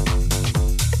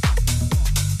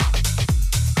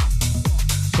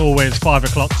 It's always 5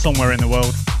 o'clock somewhere in the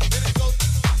world.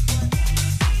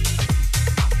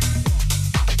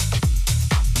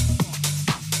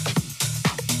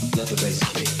 Let the bass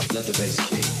kick. Let the bass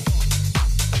kick.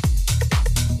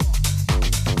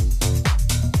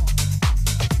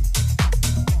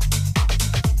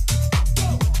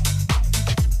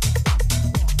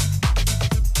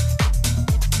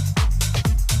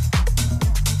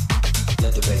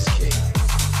 Let the bass kick.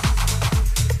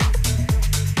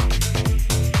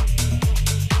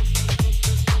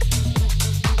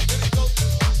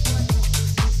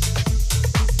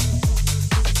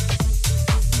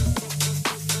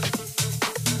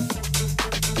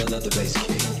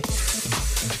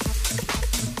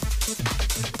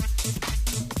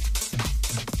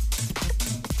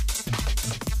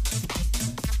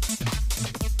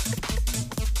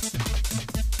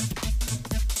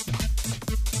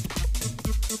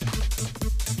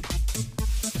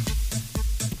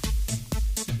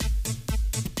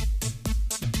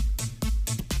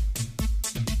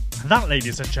 That,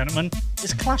 ladies and gentlemen,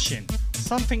 is clashing.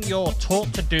 Something you're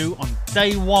taught to do on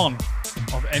day one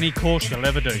of any course you'll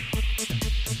ever do.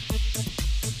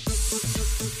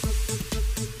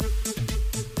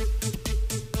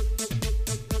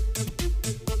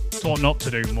 Taught not to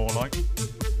do, more like.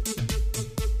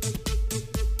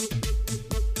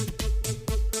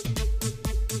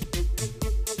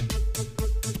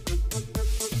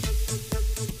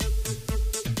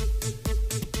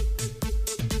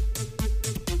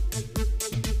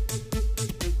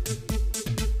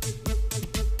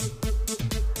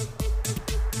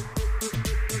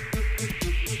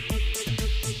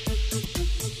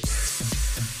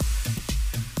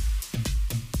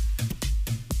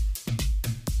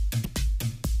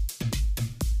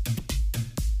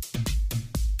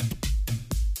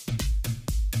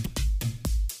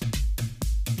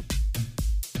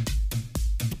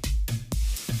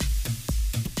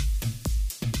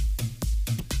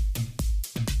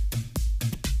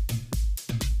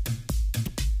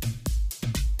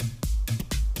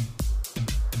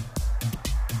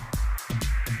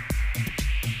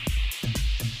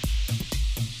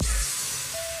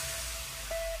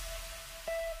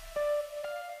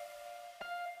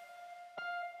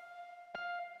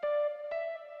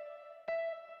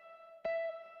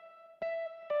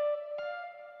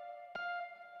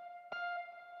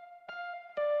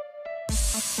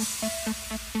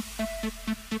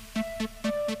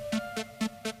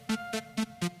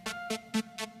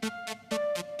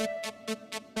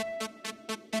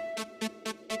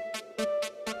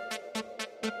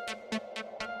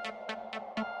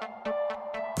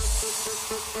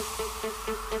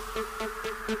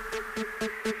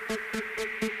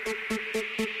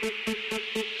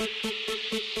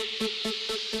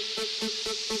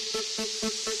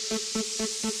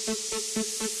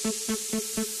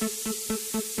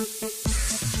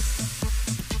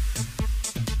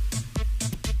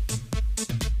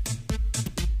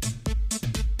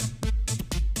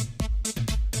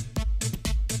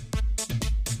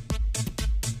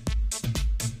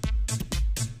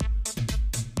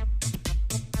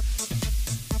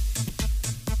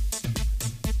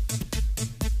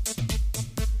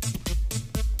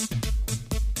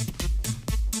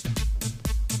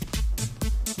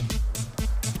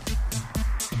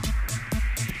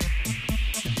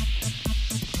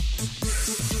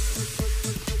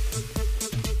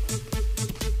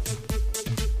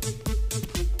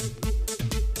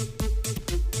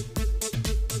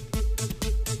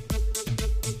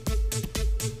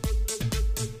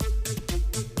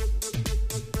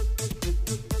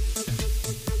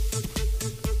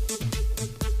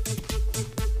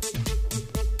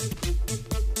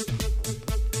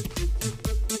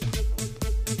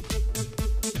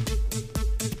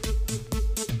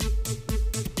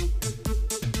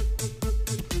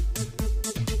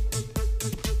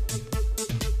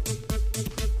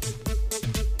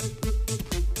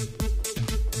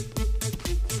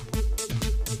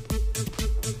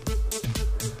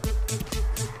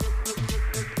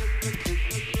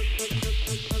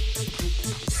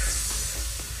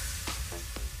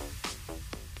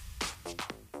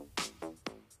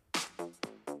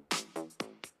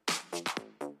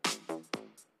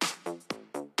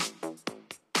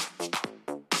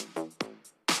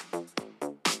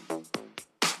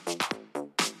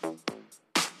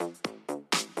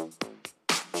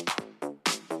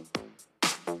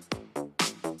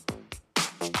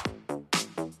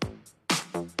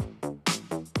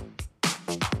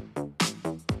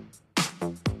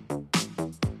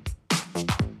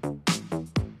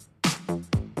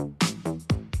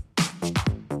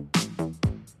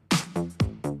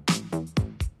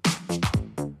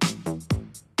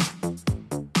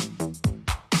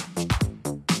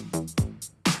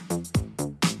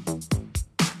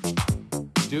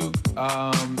 Duke,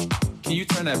 can you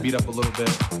turn that beat up a little bit?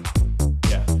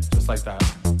 Yeah, just like that.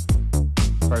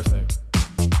 Perfect.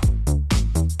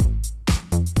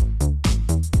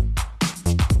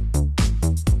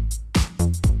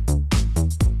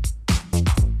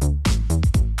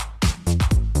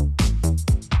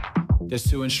 There's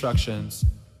 2 instructions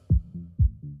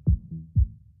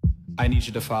I need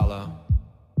you to follow.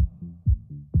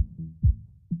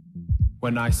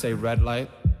 When I say red light,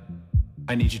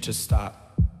 I need you to stop.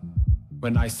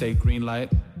 When I say green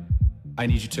light, I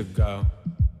need you to go.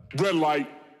 Red light.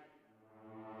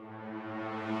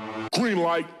 Green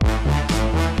light.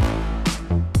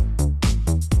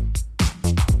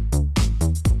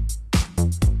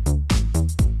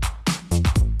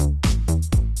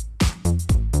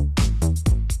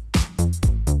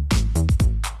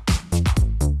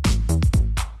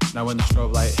 Now when the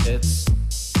strobe light hits,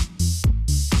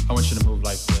 I want you to move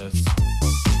like this.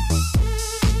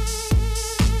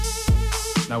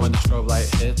 Now when the strobe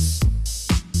light hits,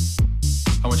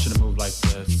 I want you to move like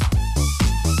this.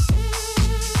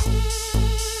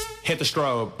 Hit the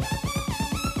strobe.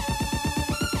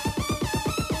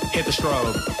 Hit the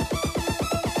strobe.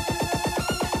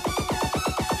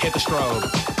 Hit the strobe.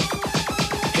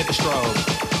 Hit the strobe.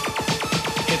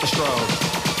 Hit the strobe.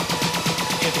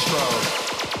 Hit the strobe.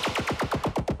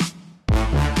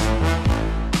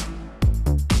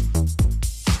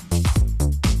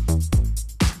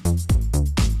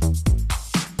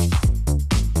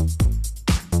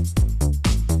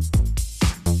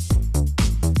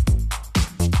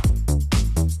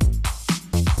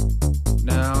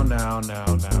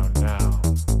 Now.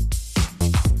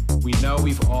 We know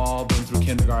we've all been through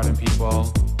kindergarten,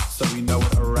 people, so we know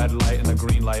what a red light and a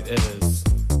green light is.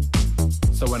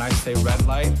 So when I say red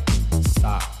light,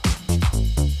 stop.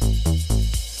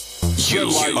 You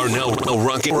are now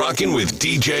rocking with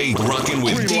DJ. Rocking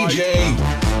with DJ.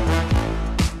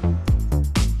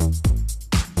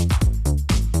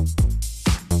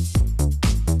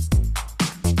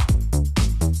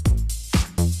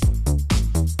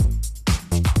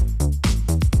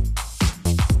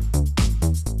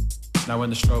 Now when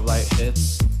the strobe light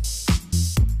hits,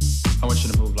 I want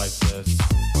you to move like this.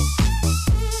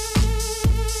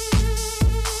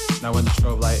 Now when the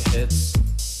strobe light hits,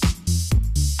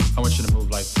 I want you to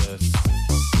move like this.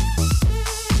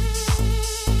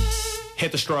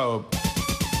 Hit the strobe.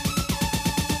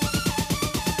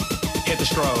 Hit the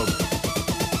strobe.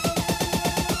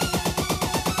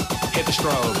 Hit the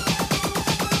strobe.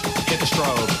 Hit the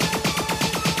strobe.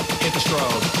 Hit the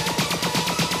strobe.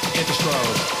 Hit the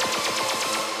strobe.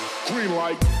 Green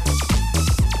light.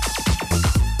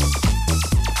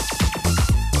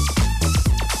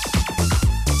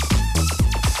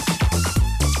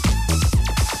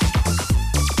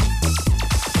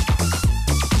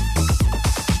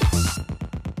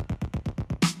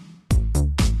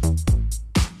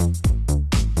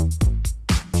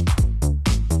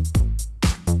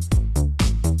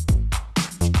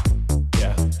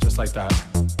 Yeah, just like that.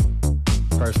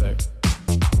 Perfect.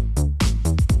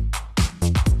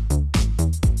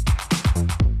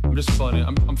 I'm just floating.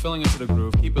 I'm filling into the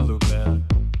groove. Keep it looped in.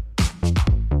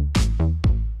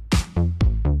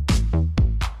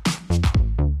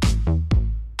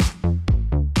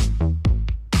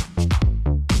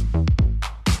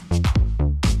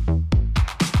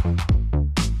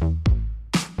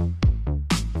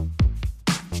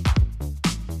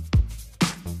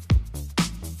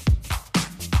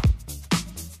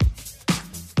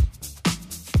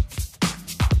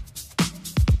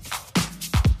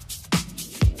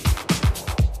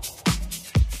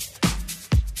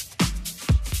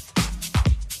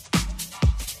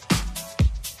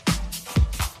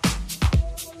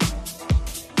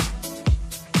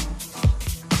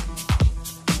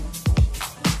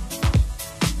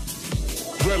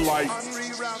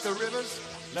 Unreroute the rivers,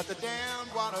 let the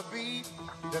damned water be.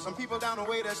 There's some people down the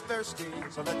way that's thirsty.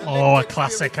 So let the Oh, a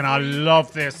classic, and I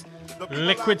love this.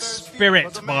 Liquid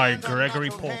Spirit by Gregory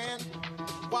Porter.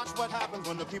 Watch what happens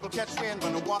when the people catch wind,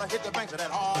 when the water hit the banks of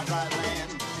that hard, dry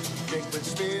land. Liquid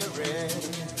Spirit.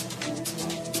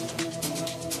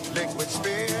 Liquid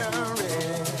Spirit.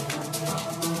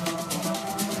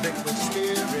 Liquid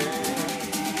Spirit.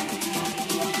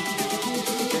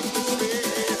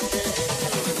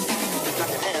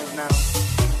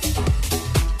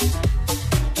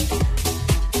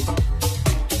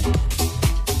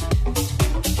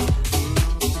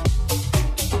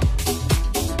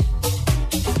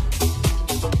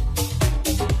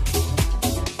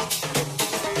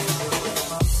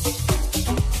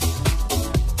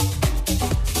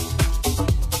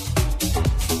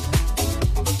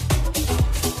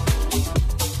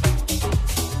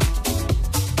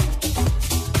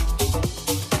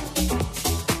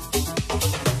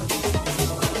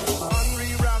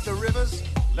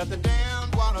 Let the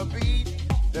damned water be.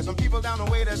 There's some people down the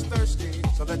way that's thirsty,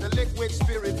 so let the liquid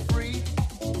spirit free.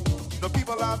 The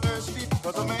people are thirsty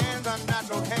because of man's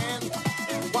unnatural hand.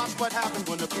 Watch what happens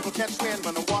when the people catch wind,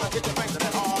 when the water hit the banks of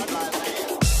that hard, dry land.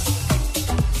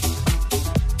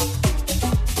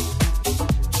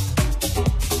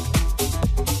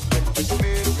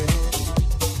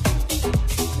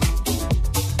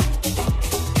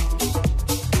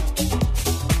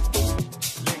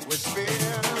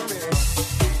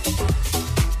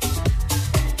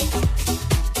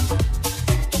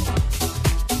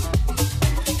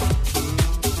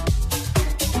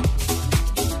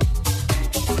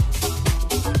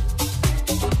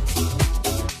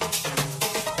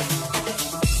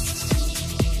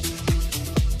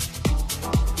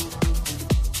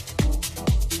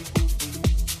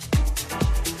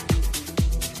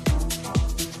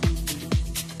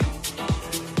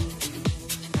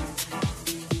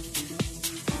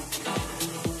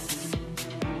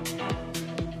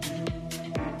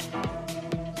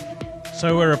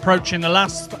 So we're approaching the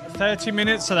last 30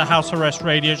 minutes of the House Arrest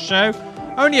Radio Show.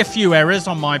 Only a few errors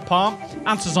on my part.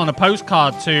 Answers on a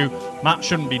postcard to Matt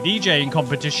Shouldn't Be DJing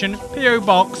competition. P.O.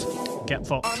 Box, Get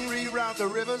Fucked. Unreroute the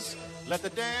rivers, let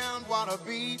the damned water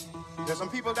be. There's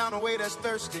some people down the way that's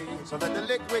thirsty, so let the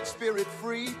liquid spirit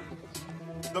free.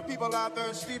 The people are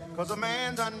thirsty because of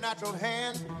man's unnatural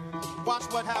hand. Watch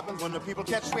what happens when the people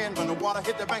catch wind, when the water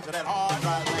hit the banks of that hard,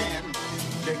 dry land.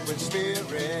 Liquid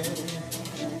spirit.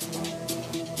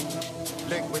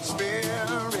 Liquid spirit.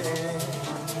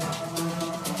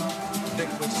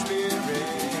 Liquid spirit.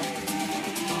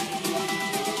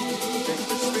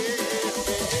 Liquid spirit.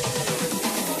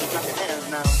 Clap your hands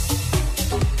now.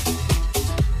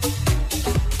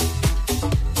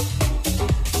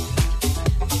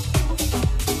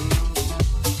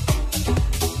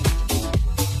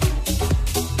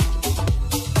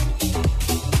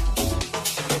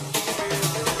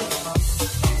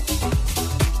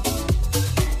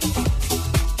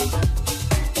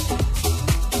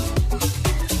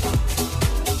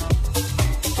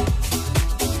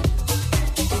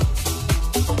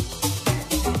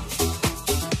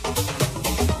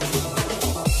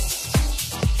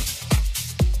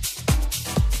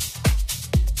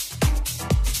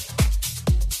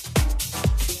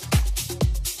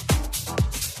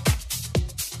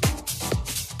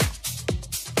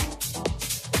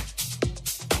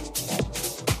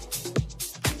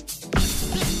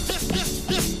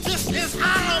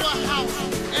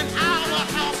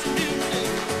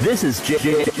 This is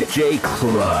J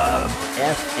Club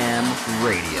FM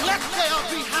Radio. Let's play our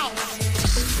house.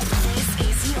 This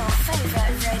is your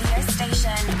favorite radio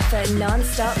station for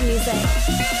non-stop music.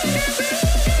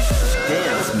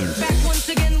 Dance music. Back once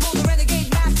again, will the renegade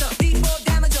master. D4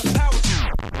 damage of power.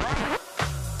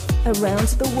 Around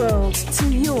the world to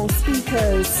your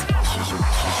speakers.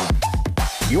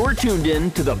 You're tuned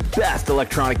in to the best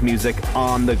electronic music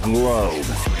on the globe.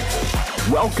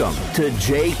 Welcome to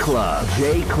J Club.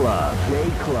 J Club.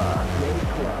 J Club. J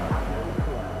Club.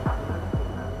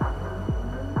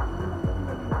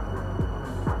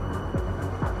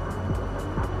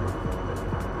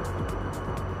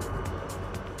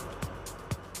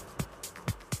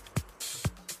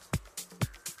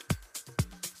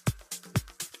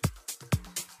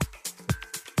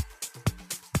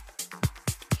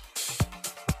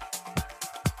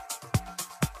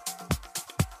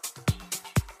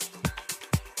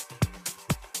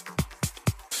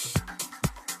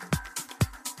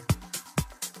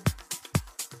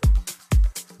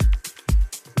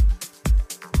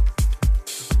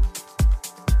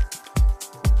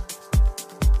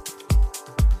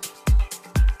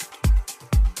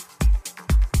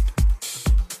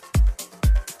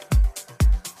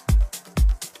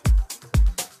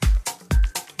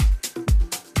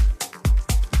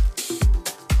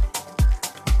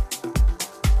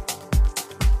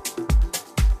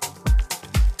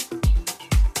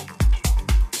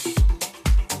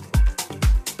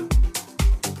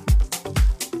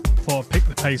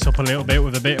 Pace up a little bit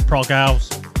with a bit of prog house.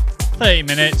 30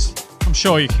 minutes, I'm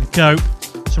sure you can cope.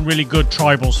 Some really good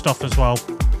tribal stuff as well.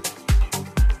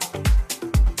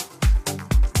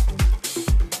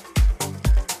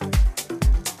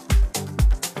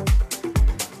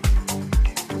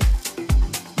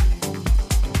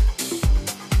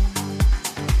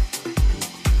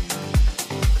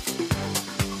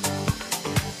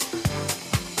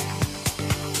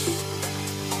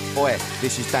 Oi,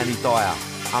 this is Danny Dyer.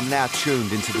 I'm now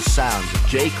tuned into the sounds of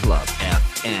J Club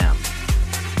FM.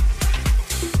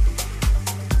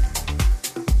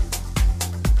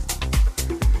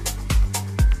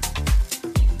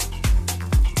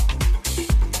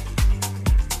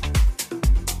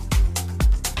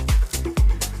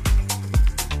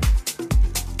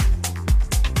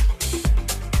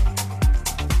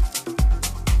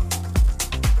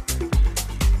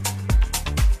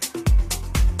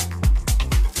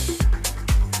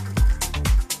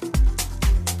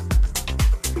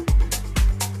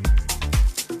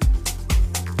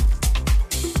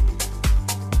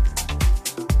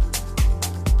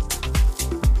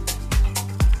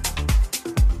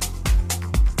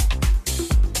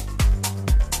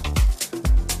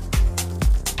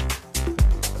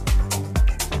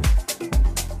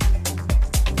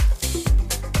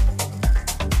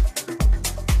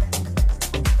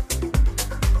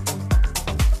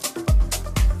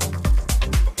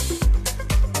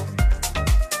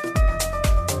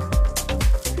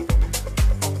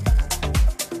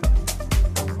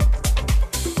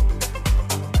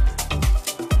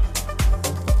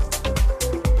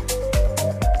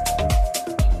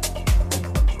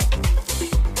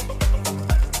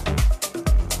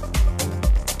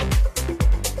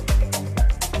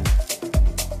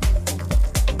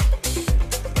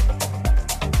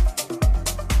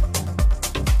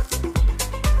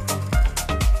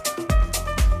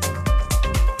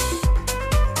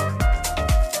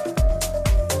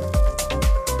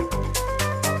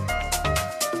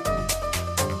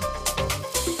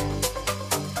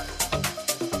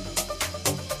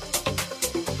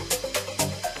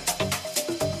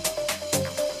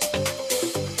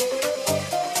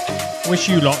 Wish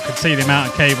you lot could see the amount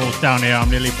of cables down here. I'm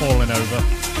nearly falling over.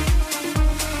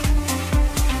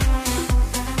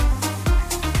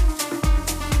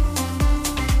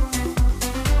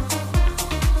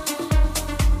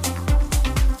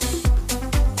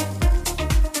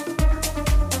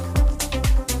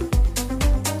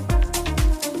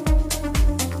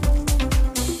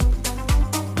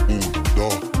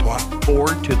 Or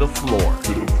to the floor.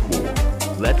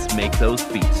 Let's make those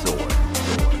feet sore.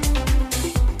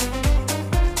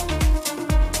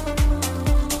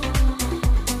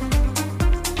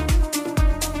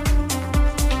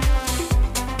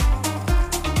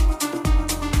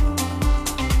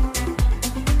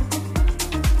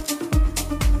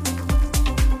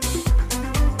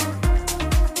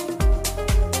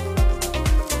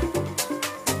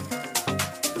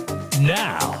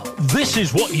 Now, this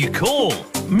is what you call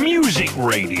music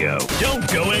radio. Don't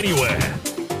go anywhere.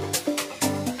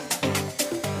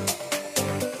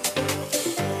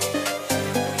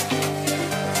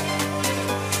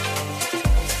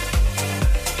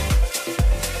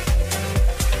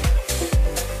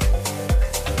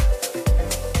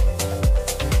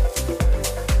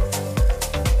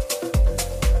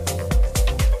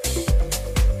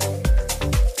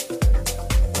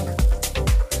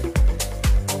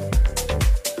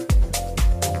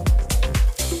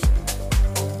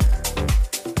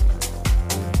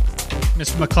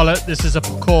 Mr. McCullough, this is a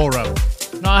pakora.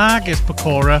 Not a haggis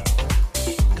pakora.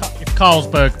 If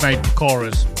Carlsberg made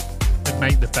pakoras, they'd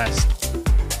make the best.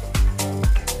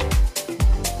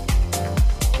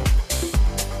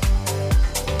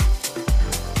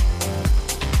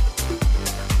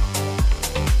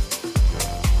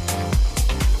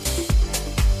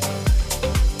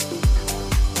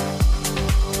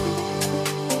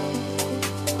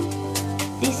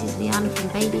 This is Liana from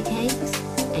Baby Cakes,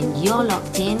 and you're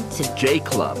locked in to J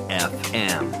Club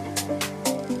FM.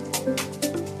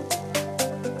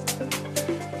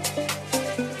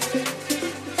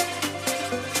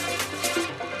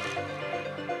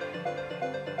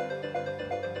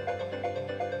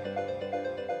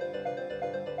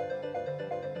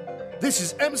 This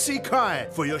is MC Kai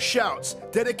for your shouts,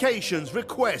 dedications,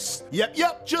 requests.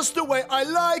 Yep, just the way I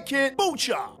like it.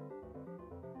 Boocha!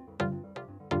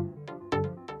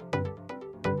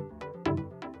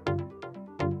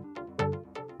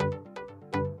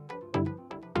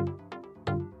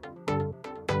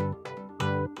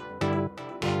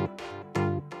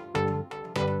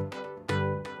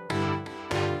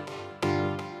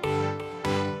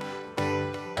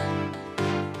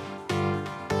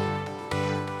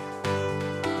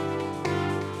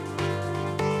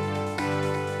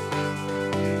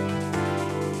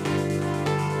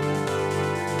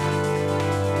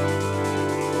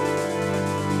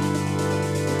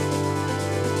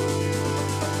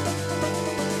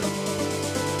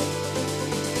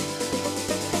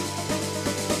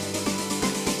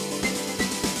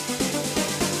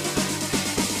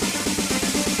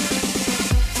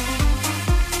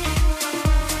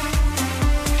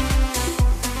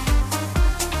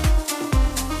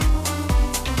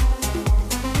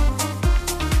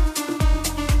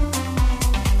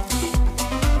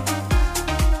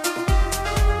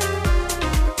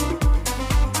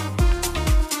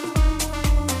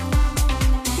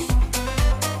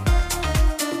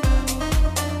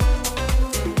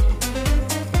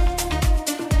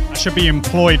 Should be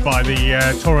employed by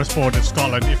the Tourist Board of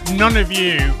Scotland. If none of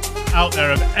you out there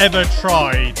have ever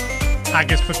tried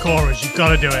haggis pakoras, you've got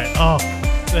to do it. Oh,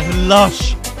 they're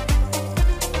lush.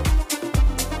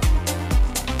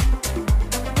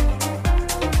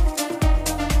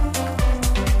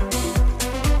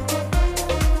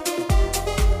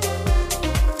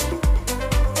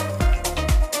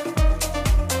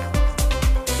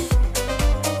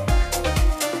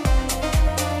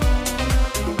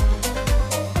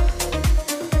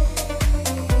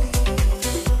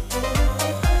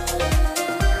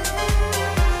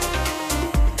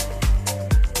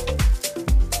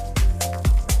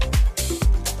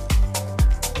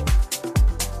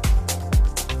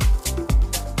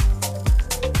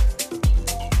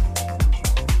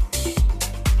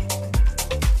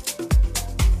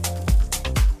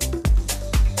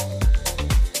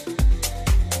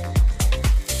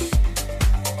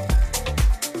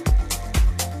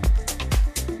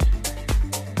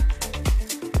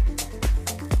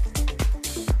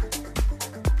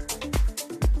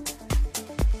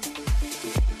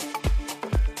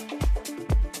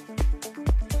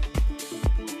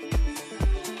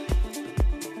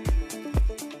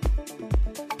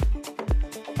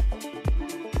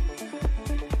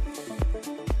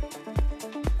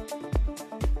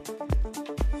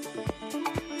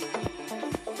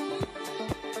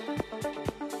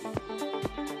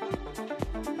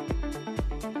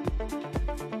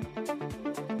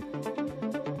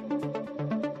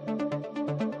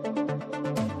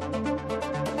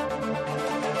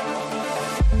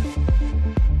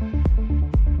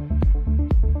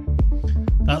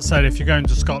 That said, if you're going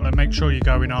to Scotland, make sure you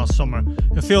go in our summer.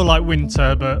 It'll feel like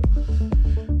winter, but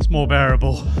it's more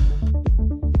bearable.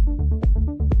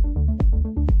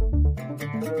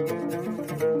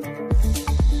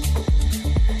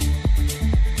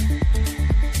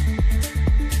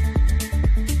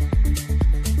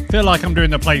 I feel like I'm doing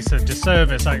the place a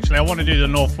disservice, actually. I want to do the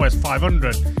Northwest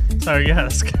 500. So, yeah,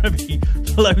 there's going to be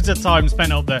loads of time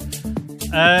spent up there.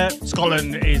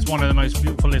 Scotland is one of the most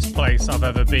beautifulest places I've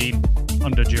ever been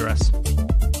under duress.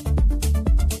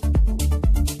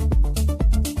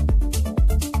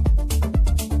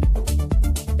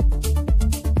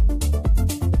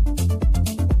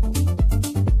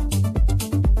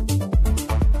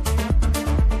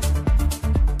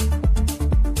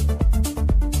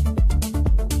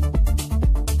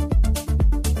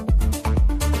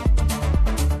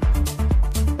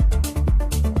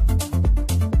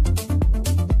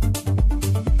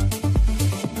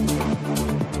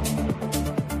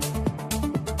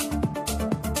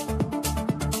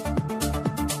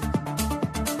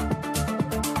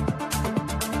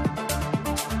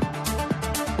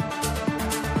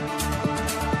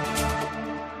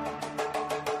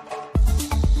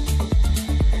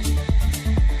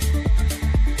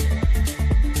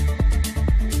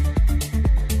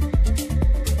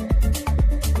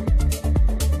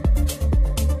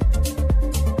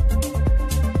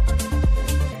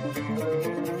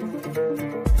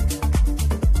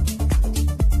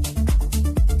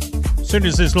 As soon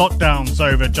as this lockdown's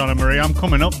over, John and Marie, I'm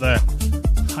coming up there.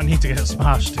 I need to get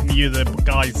smashed. You, the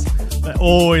guys, that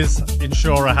always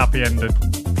ensure a happy ending.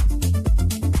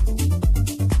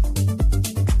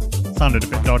 Sounded a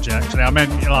bit dodgy, actually. I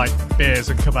meant like beers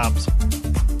and kebabs.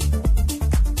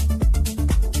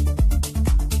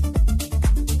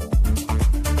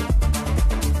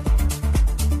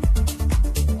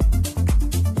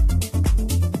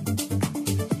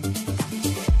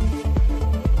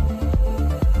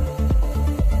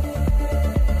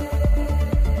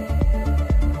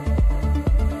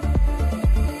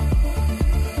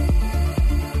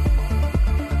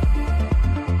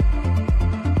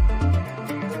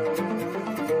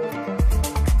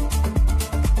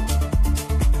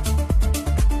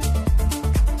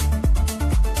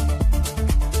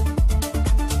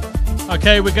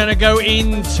 Okay, we're going to go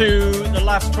into the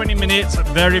last 20 minutes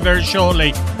very, very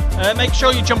shortly. Make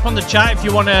sure you jump on the chat if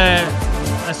you want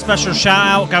a special shout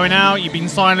out going out. You've been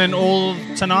silent all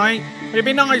tonight. It'd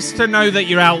be nice to know that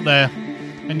you're out there.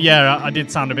 And yeah, I did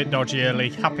sound a bit dodgy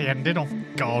early. Happy ending, oh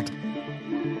God.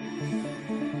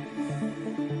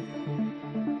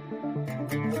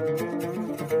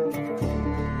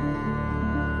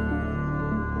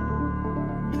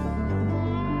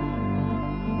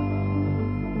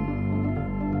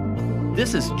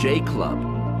 This is J Club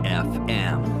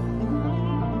FM.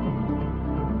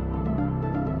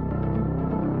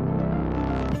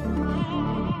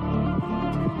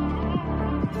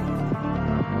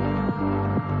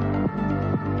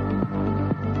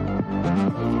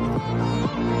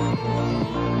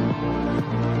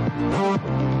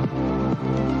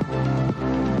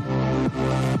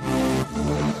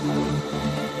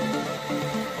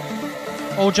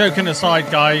 All joking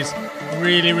aside, guys,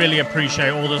 really, really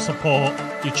appreciate all the support.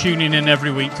 You're tuning in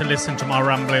every week to listen to my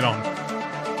rambling on.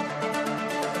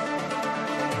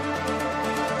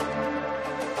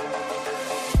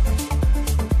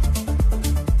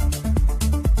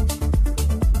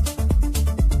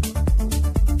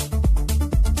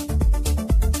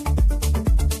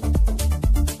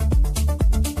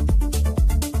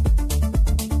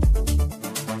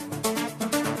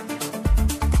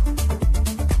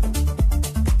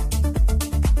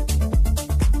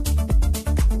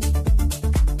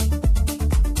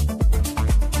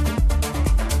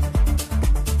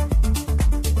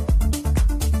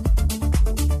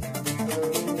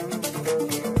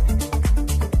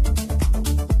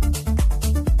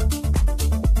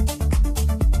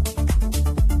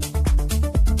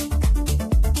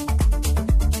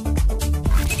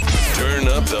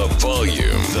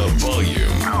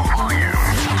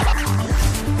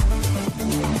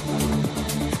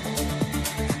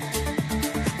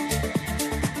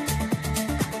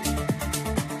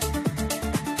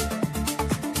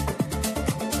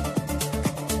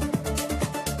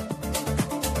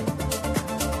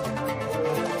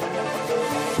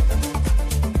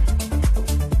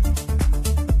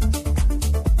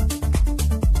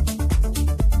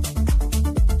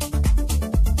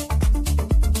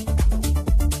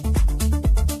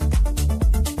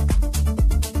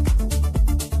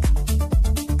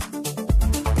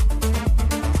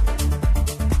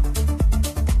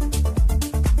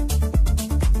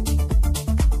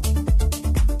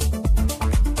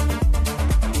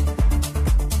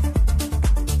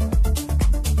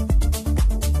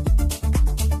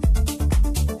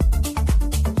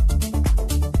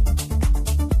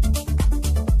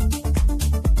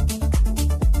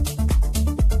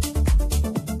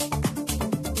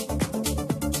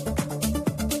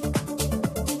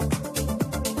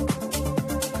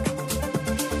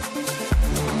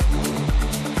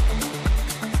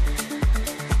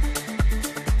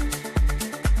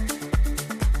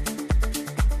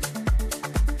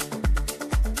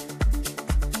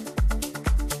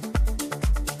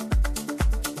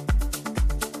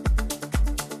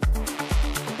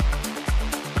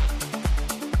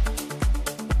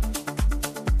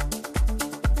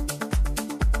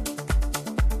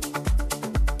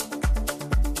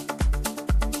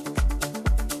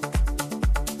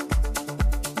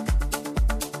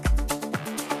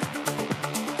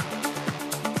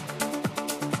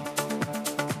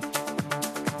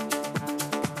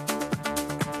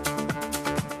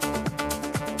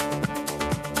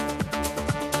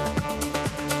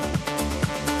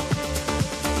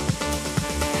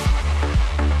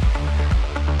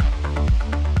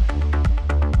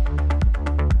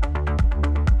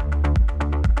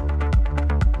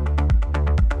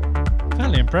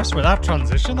 impressed with that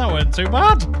transition. That weren't too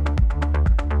bad.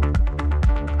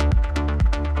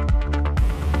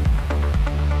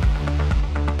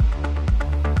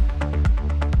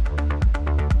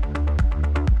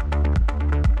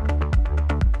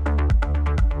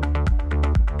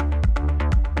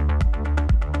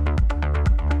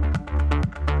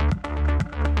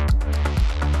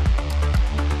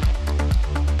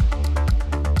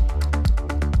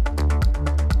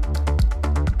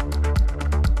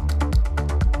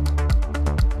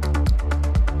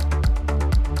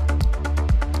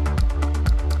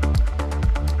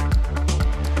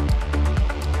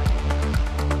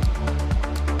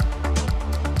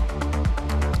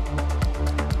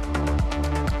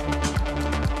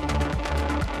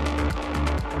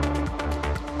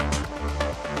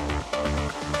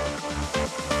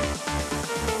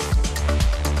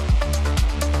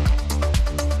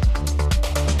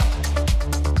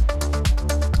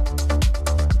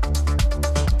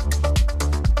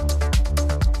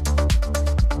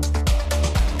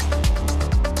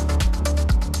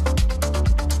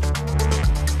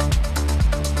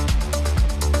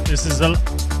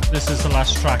 This is the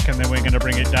last track, and then we're going to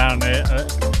bring it down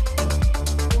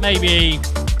maybe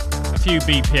a few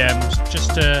BPMs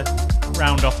just to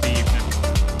round off the evening.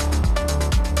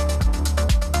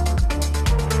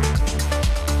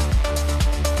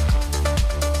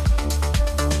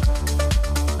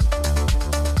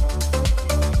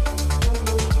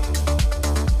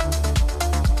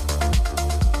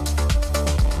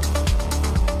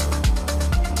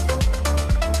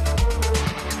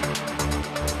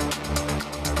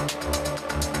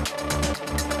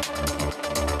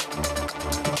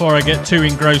 Before I get too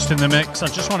engrossed in the mix, I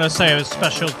just want to say a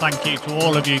special thank you to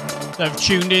all of you that have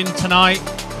tuned in tonight,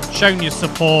 shown your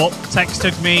support,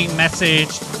 texted me,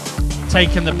 messaged,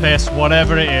 taken the piss,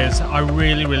 whatever it is. I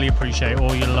really, really appreciate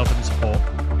all your love and support.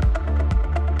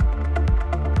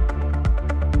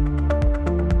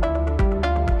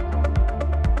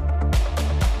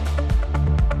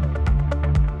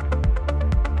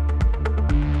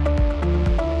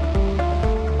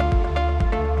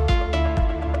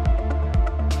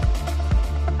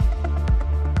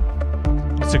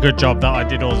 It's a good job that I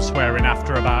did all the swearing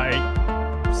after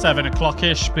about 7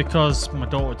 o'clock-ish, because my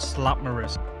daughter would slap my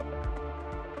wrist.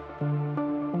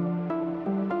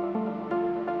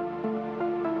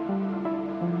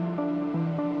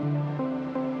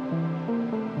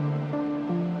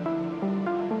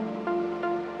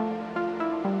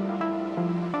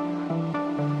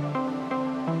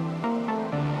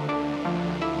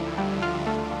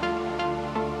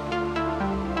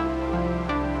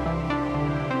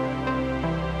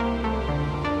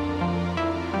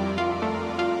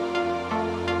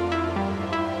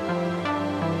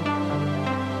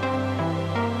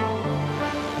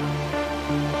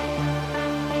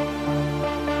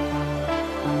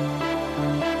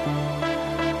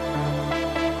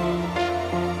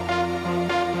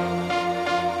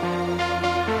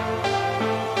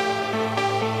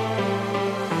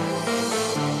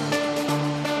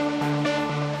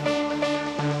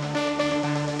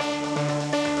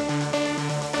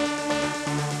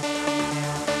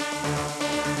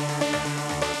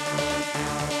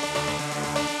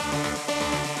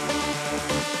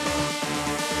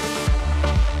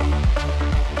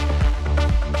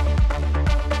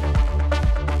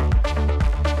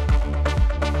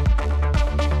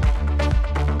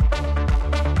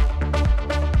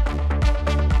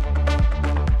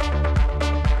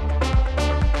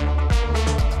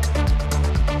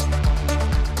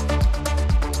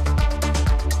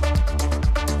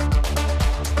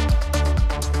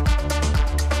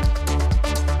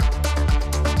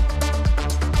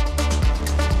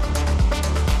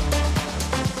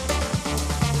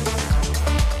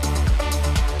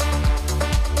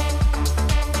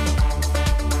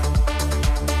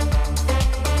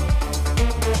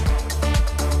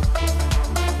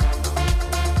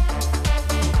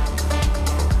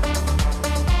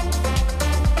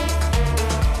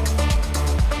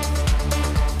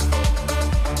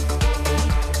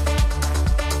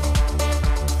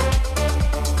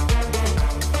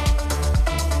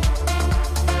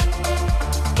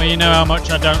 Well, you know how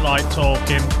much I don't like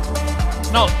talking.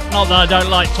 Not that I don't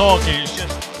like talking, it's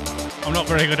just I'm not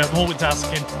very good at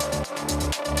multitasking.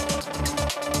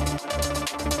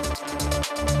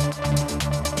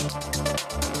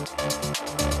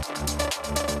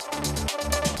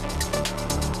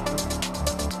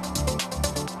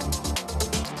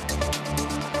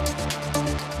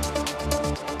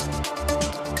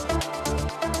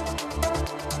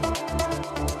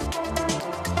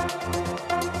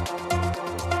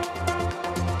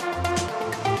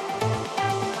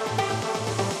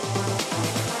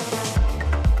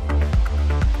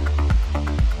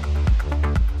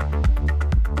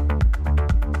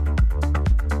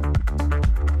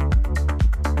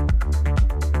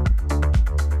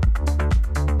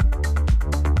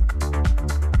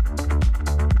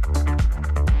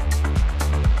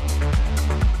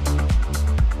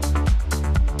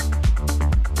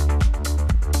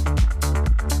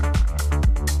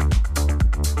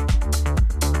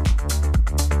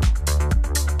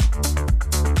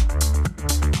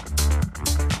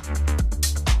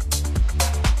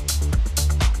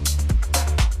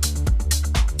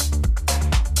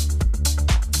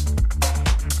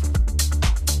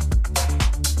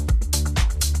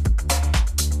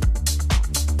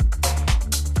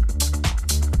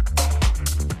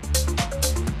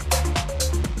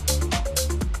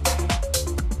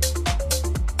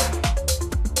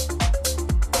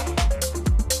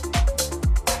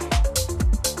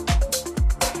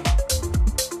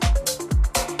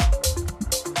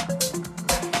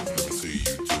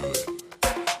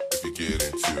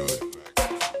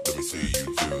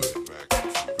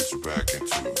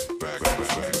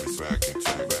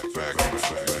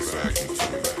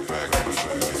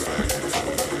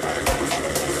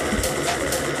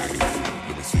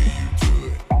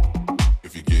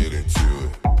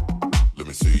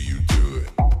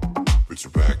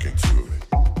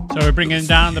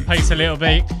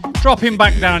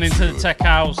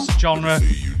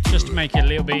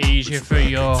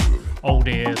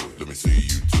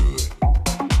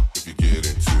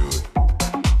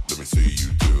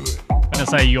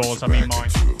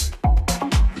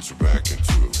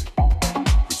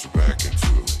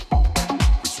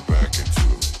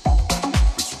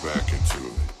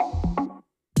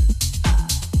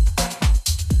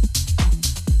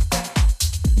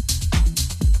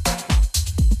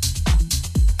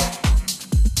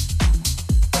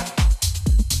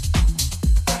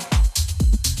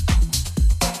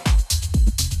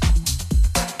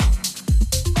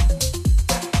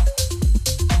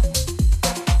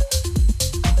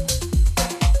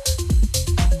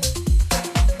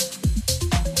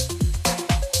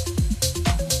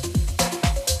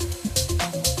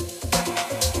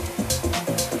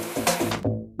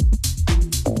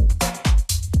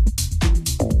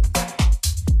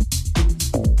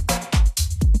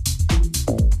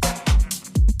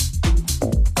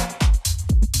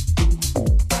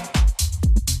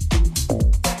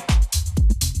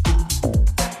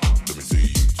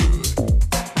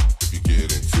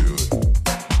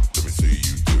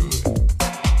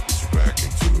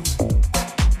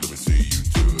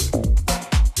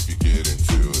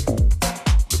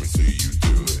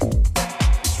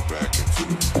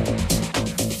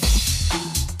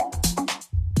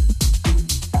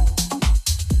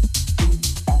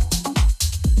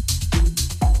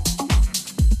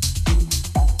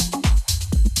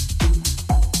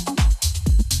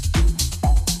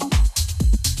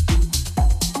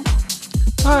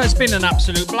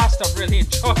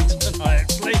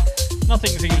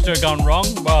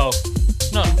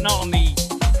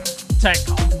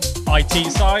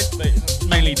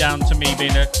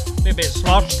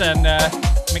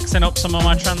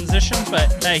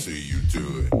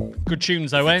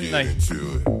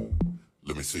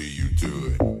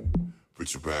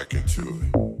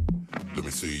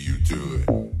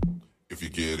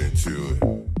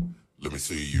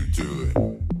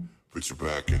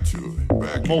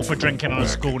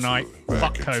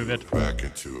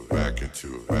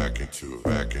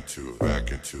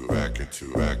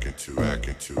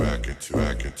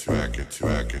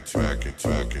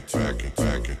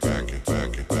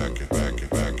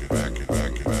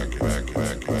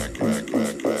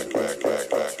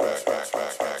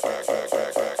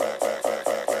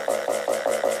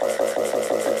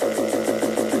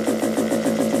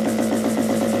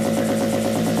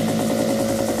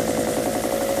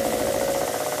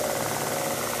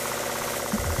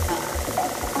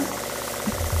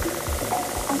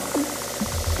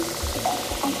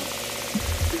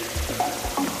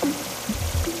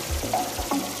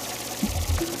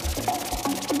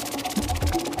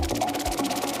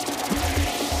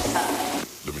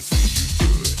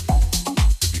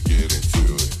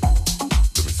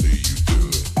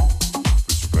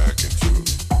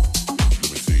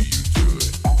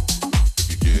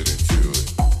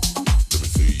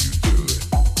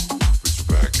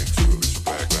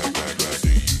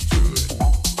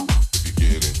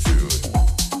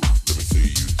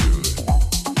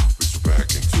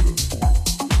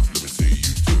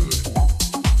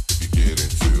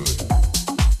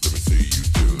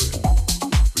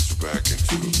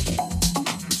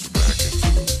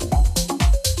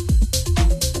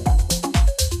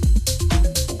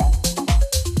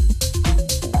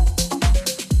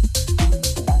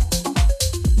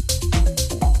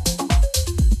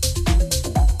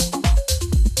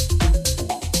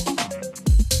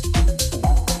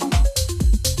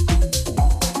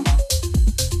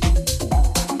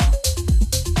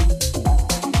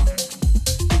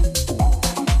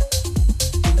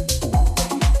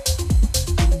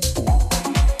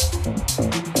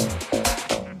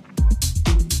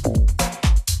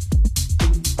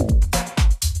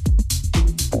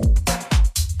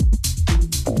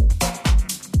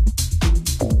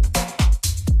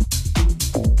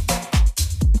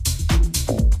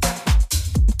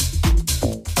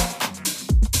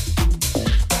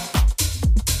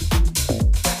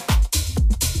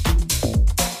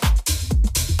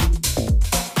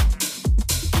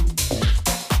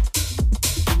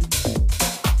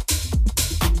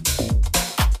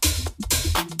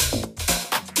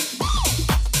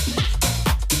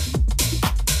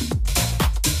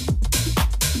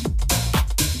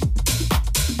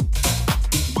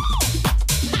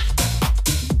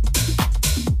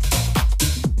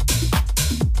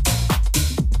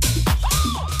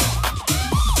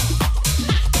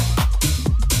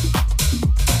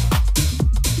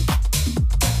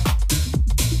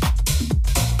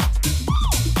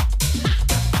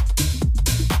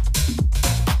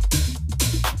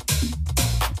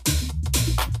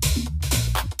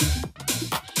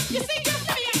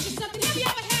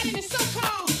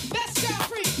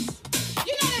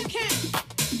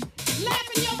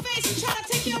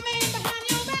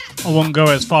 I won't go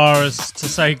as far as to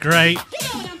say great.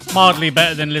 Mildly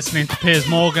better than listening to Piers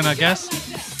Morgan, I guess.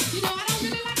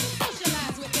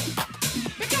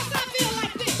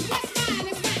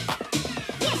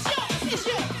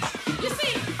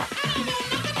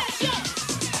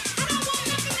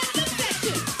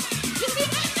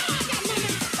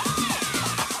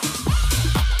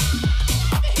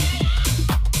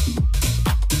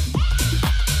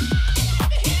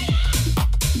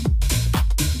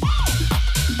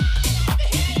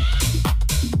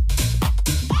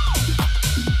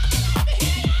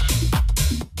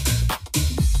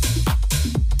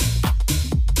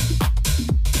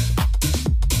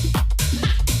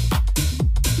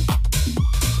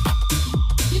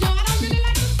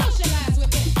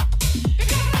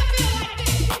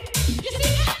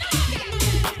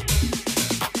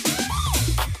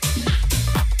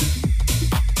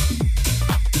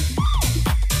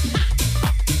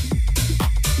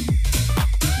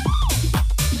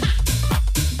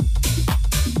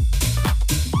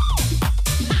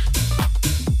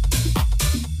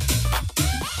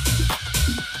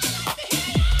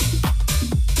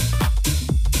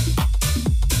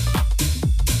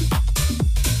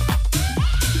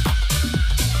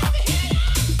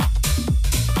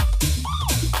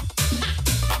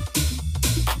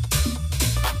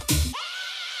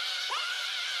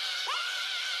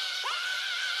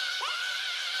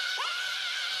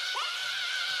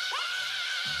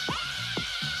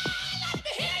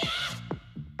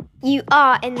 You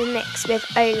are in the mix with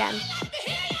Olem.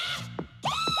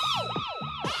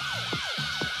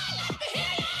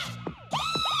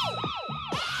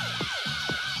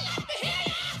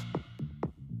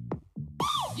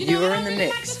 You are in the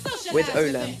mix with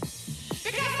Olem.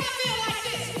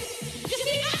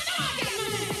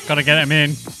 Gotta get them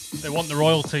in. They want the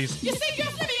royalties. You see,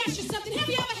 girls, let me ask you something. Have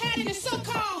you ever had any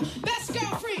so-called best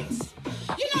girlfriends?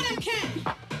 You know them kind.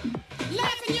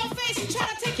 Laugh in your face and try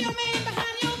to take your man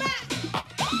behind your back.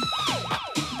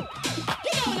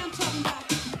 You know what I'm talking about.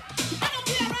 I don't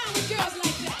play around with girls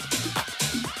like that.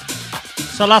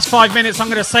 So last 5 minutes, I'm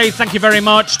going to say thank you very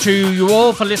much to you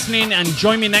all for listening, and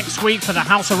join me next week for the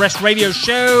House Arrest Radio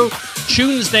Show,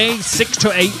 Tuesday, 6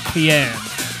 to 8 p.m.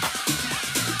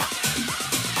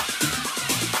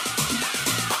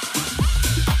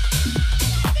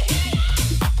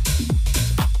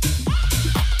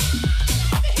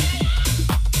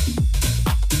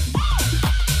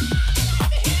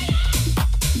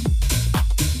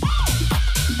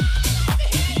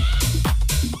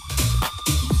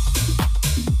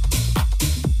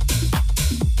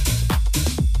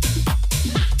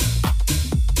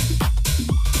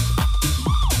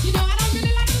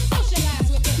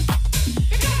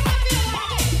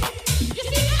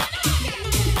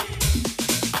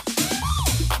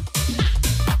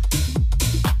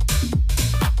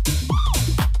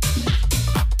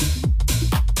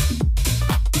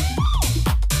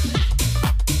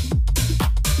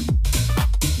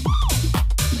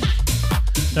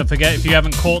 Don't forget, if you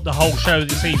haven't caught the whole show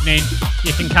this evening,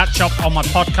 you can catch up on my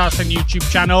podcast and YouTube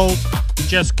channel.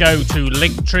 Just go to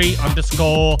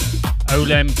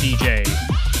linktree_OlemDJ.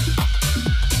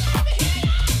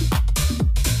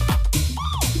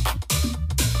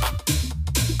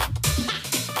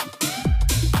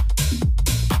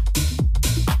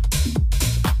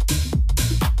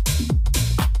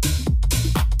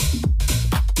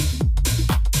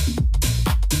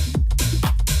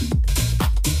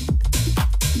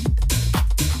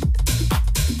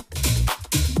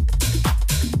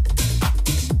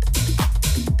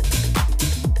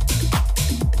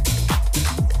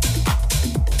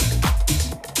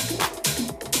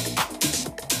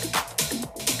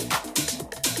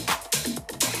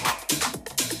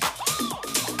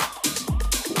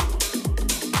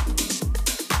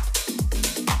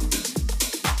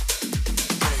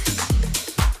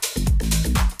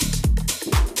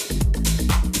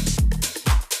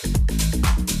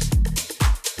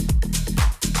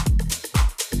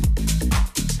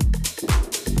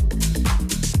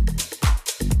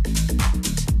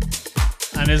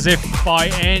 As if by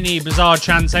any bizarre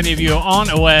chance any of you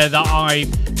aren't aware that I've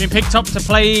been picked up to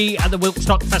play at the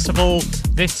Wilkstock Festival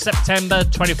this September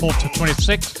 24th to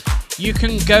 26th. You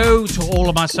can go to all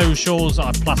of my socials.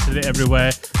 I've plastered it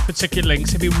everywhere for ticket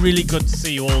links. It'd be really good to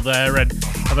see you all there and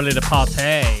have a little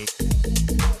party.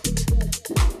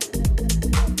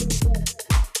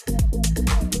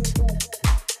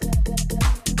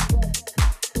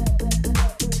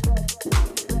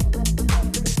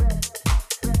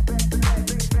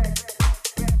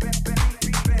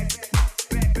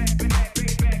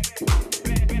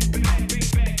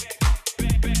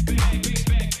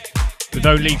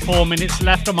 with only 4 minutes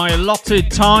left on my allotted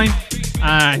time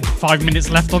and 5 minutes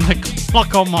left on the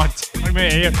clock on my timer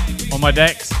here on my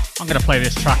decks. I'm going to play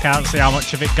this track out, see how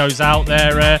much of it goes out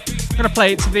there. I'm going to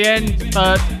play it to the end,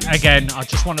 but again, I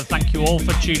just want to thank you all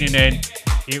for tuning in.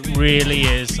 It really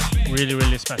is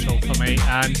really special for me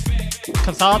and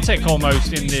cathartic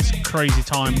almost in this crazy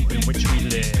time in which we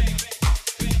live.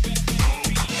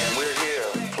 And we're here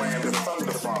playing the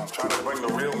Thunder Funk, trying to bring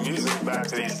the real music back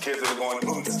to these kids that are going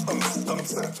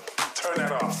Turn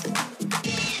that off.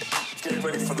 Get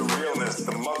ready for the realness.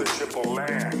 The mothership will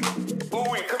land. Ooh,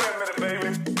 come here a minute, baby.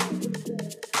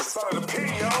 The son of the P,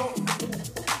 yo.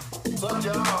 What's up,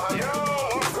 y'all? Yo,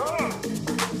 what's up?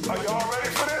 Are y'all ready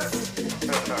for this?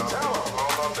 Tell them. I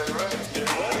don't know if they're ready. Get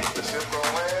ready. The ship gon'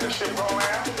 land. The ship gon'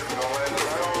 land. It's gon' land.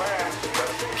 It's gon' land.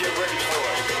 Get ready for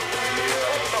it.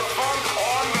 Yeah. Put the funk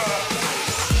on the...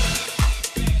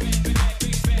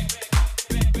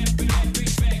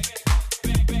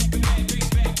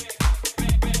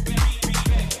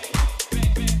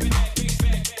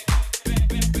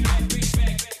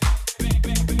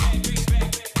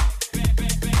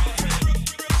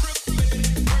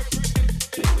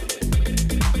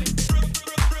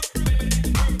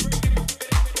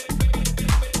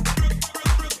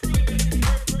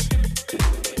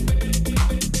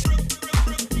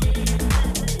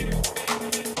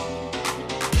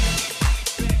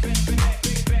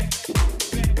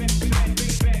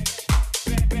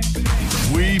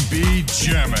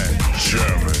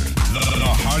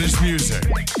 The hottest music.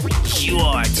 You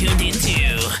are tuned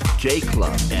into J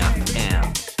Club FM.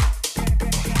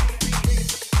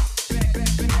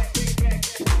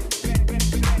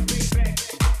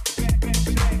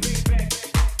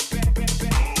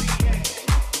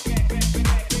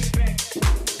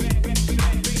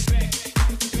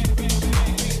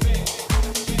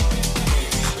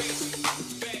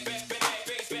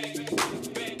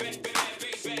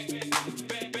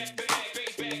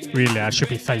 Really, I should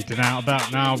be fading out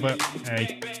about now, but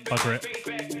hey, bugger it.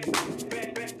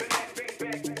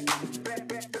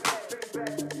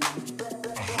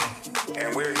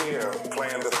 And we're here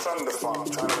playing the Thunder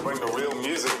Funk, trying to bring the real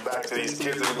music back to these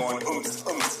kids that are going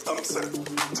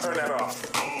Turn that off.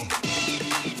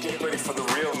 Get ready for the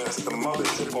realness. The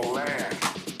mothership will land.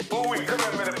 Ooh, come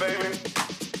here a minute, baby.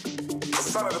 The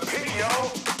son of the P, yo.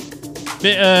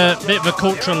 Bit of a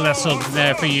cultural lesson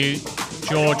there for you,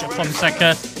 George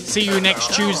Fonseca. See you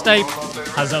next Tuesday.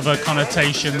 Has other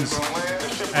connotations.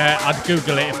 I'd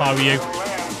Google it if I were you.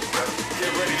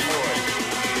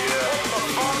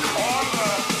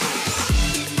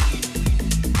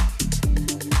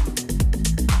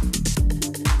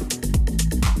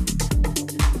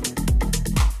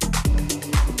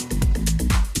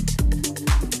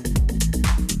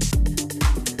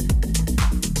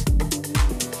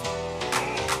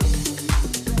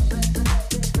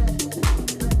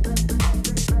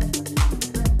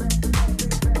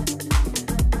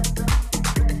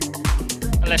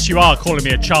 Unless you are calling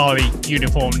me a Charlie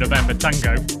Uniform November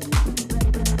Tango.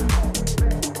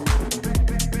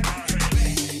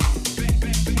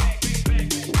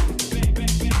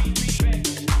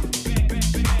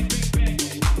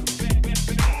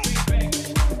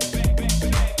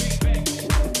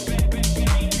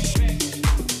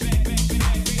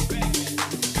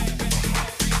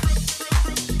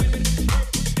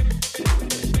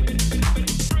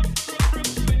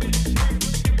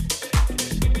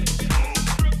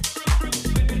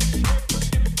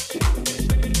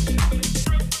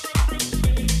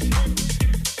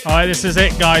 Alright, this is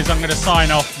it, guys. I'm going to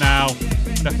sign off now. I'm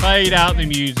going to fade out the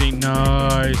music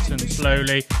nice and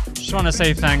slowly. Just want to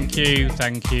say thank you.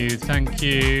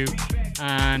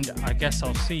 And I guess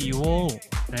I'll see you all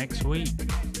next week.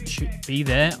 Be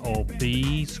there or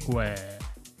be square.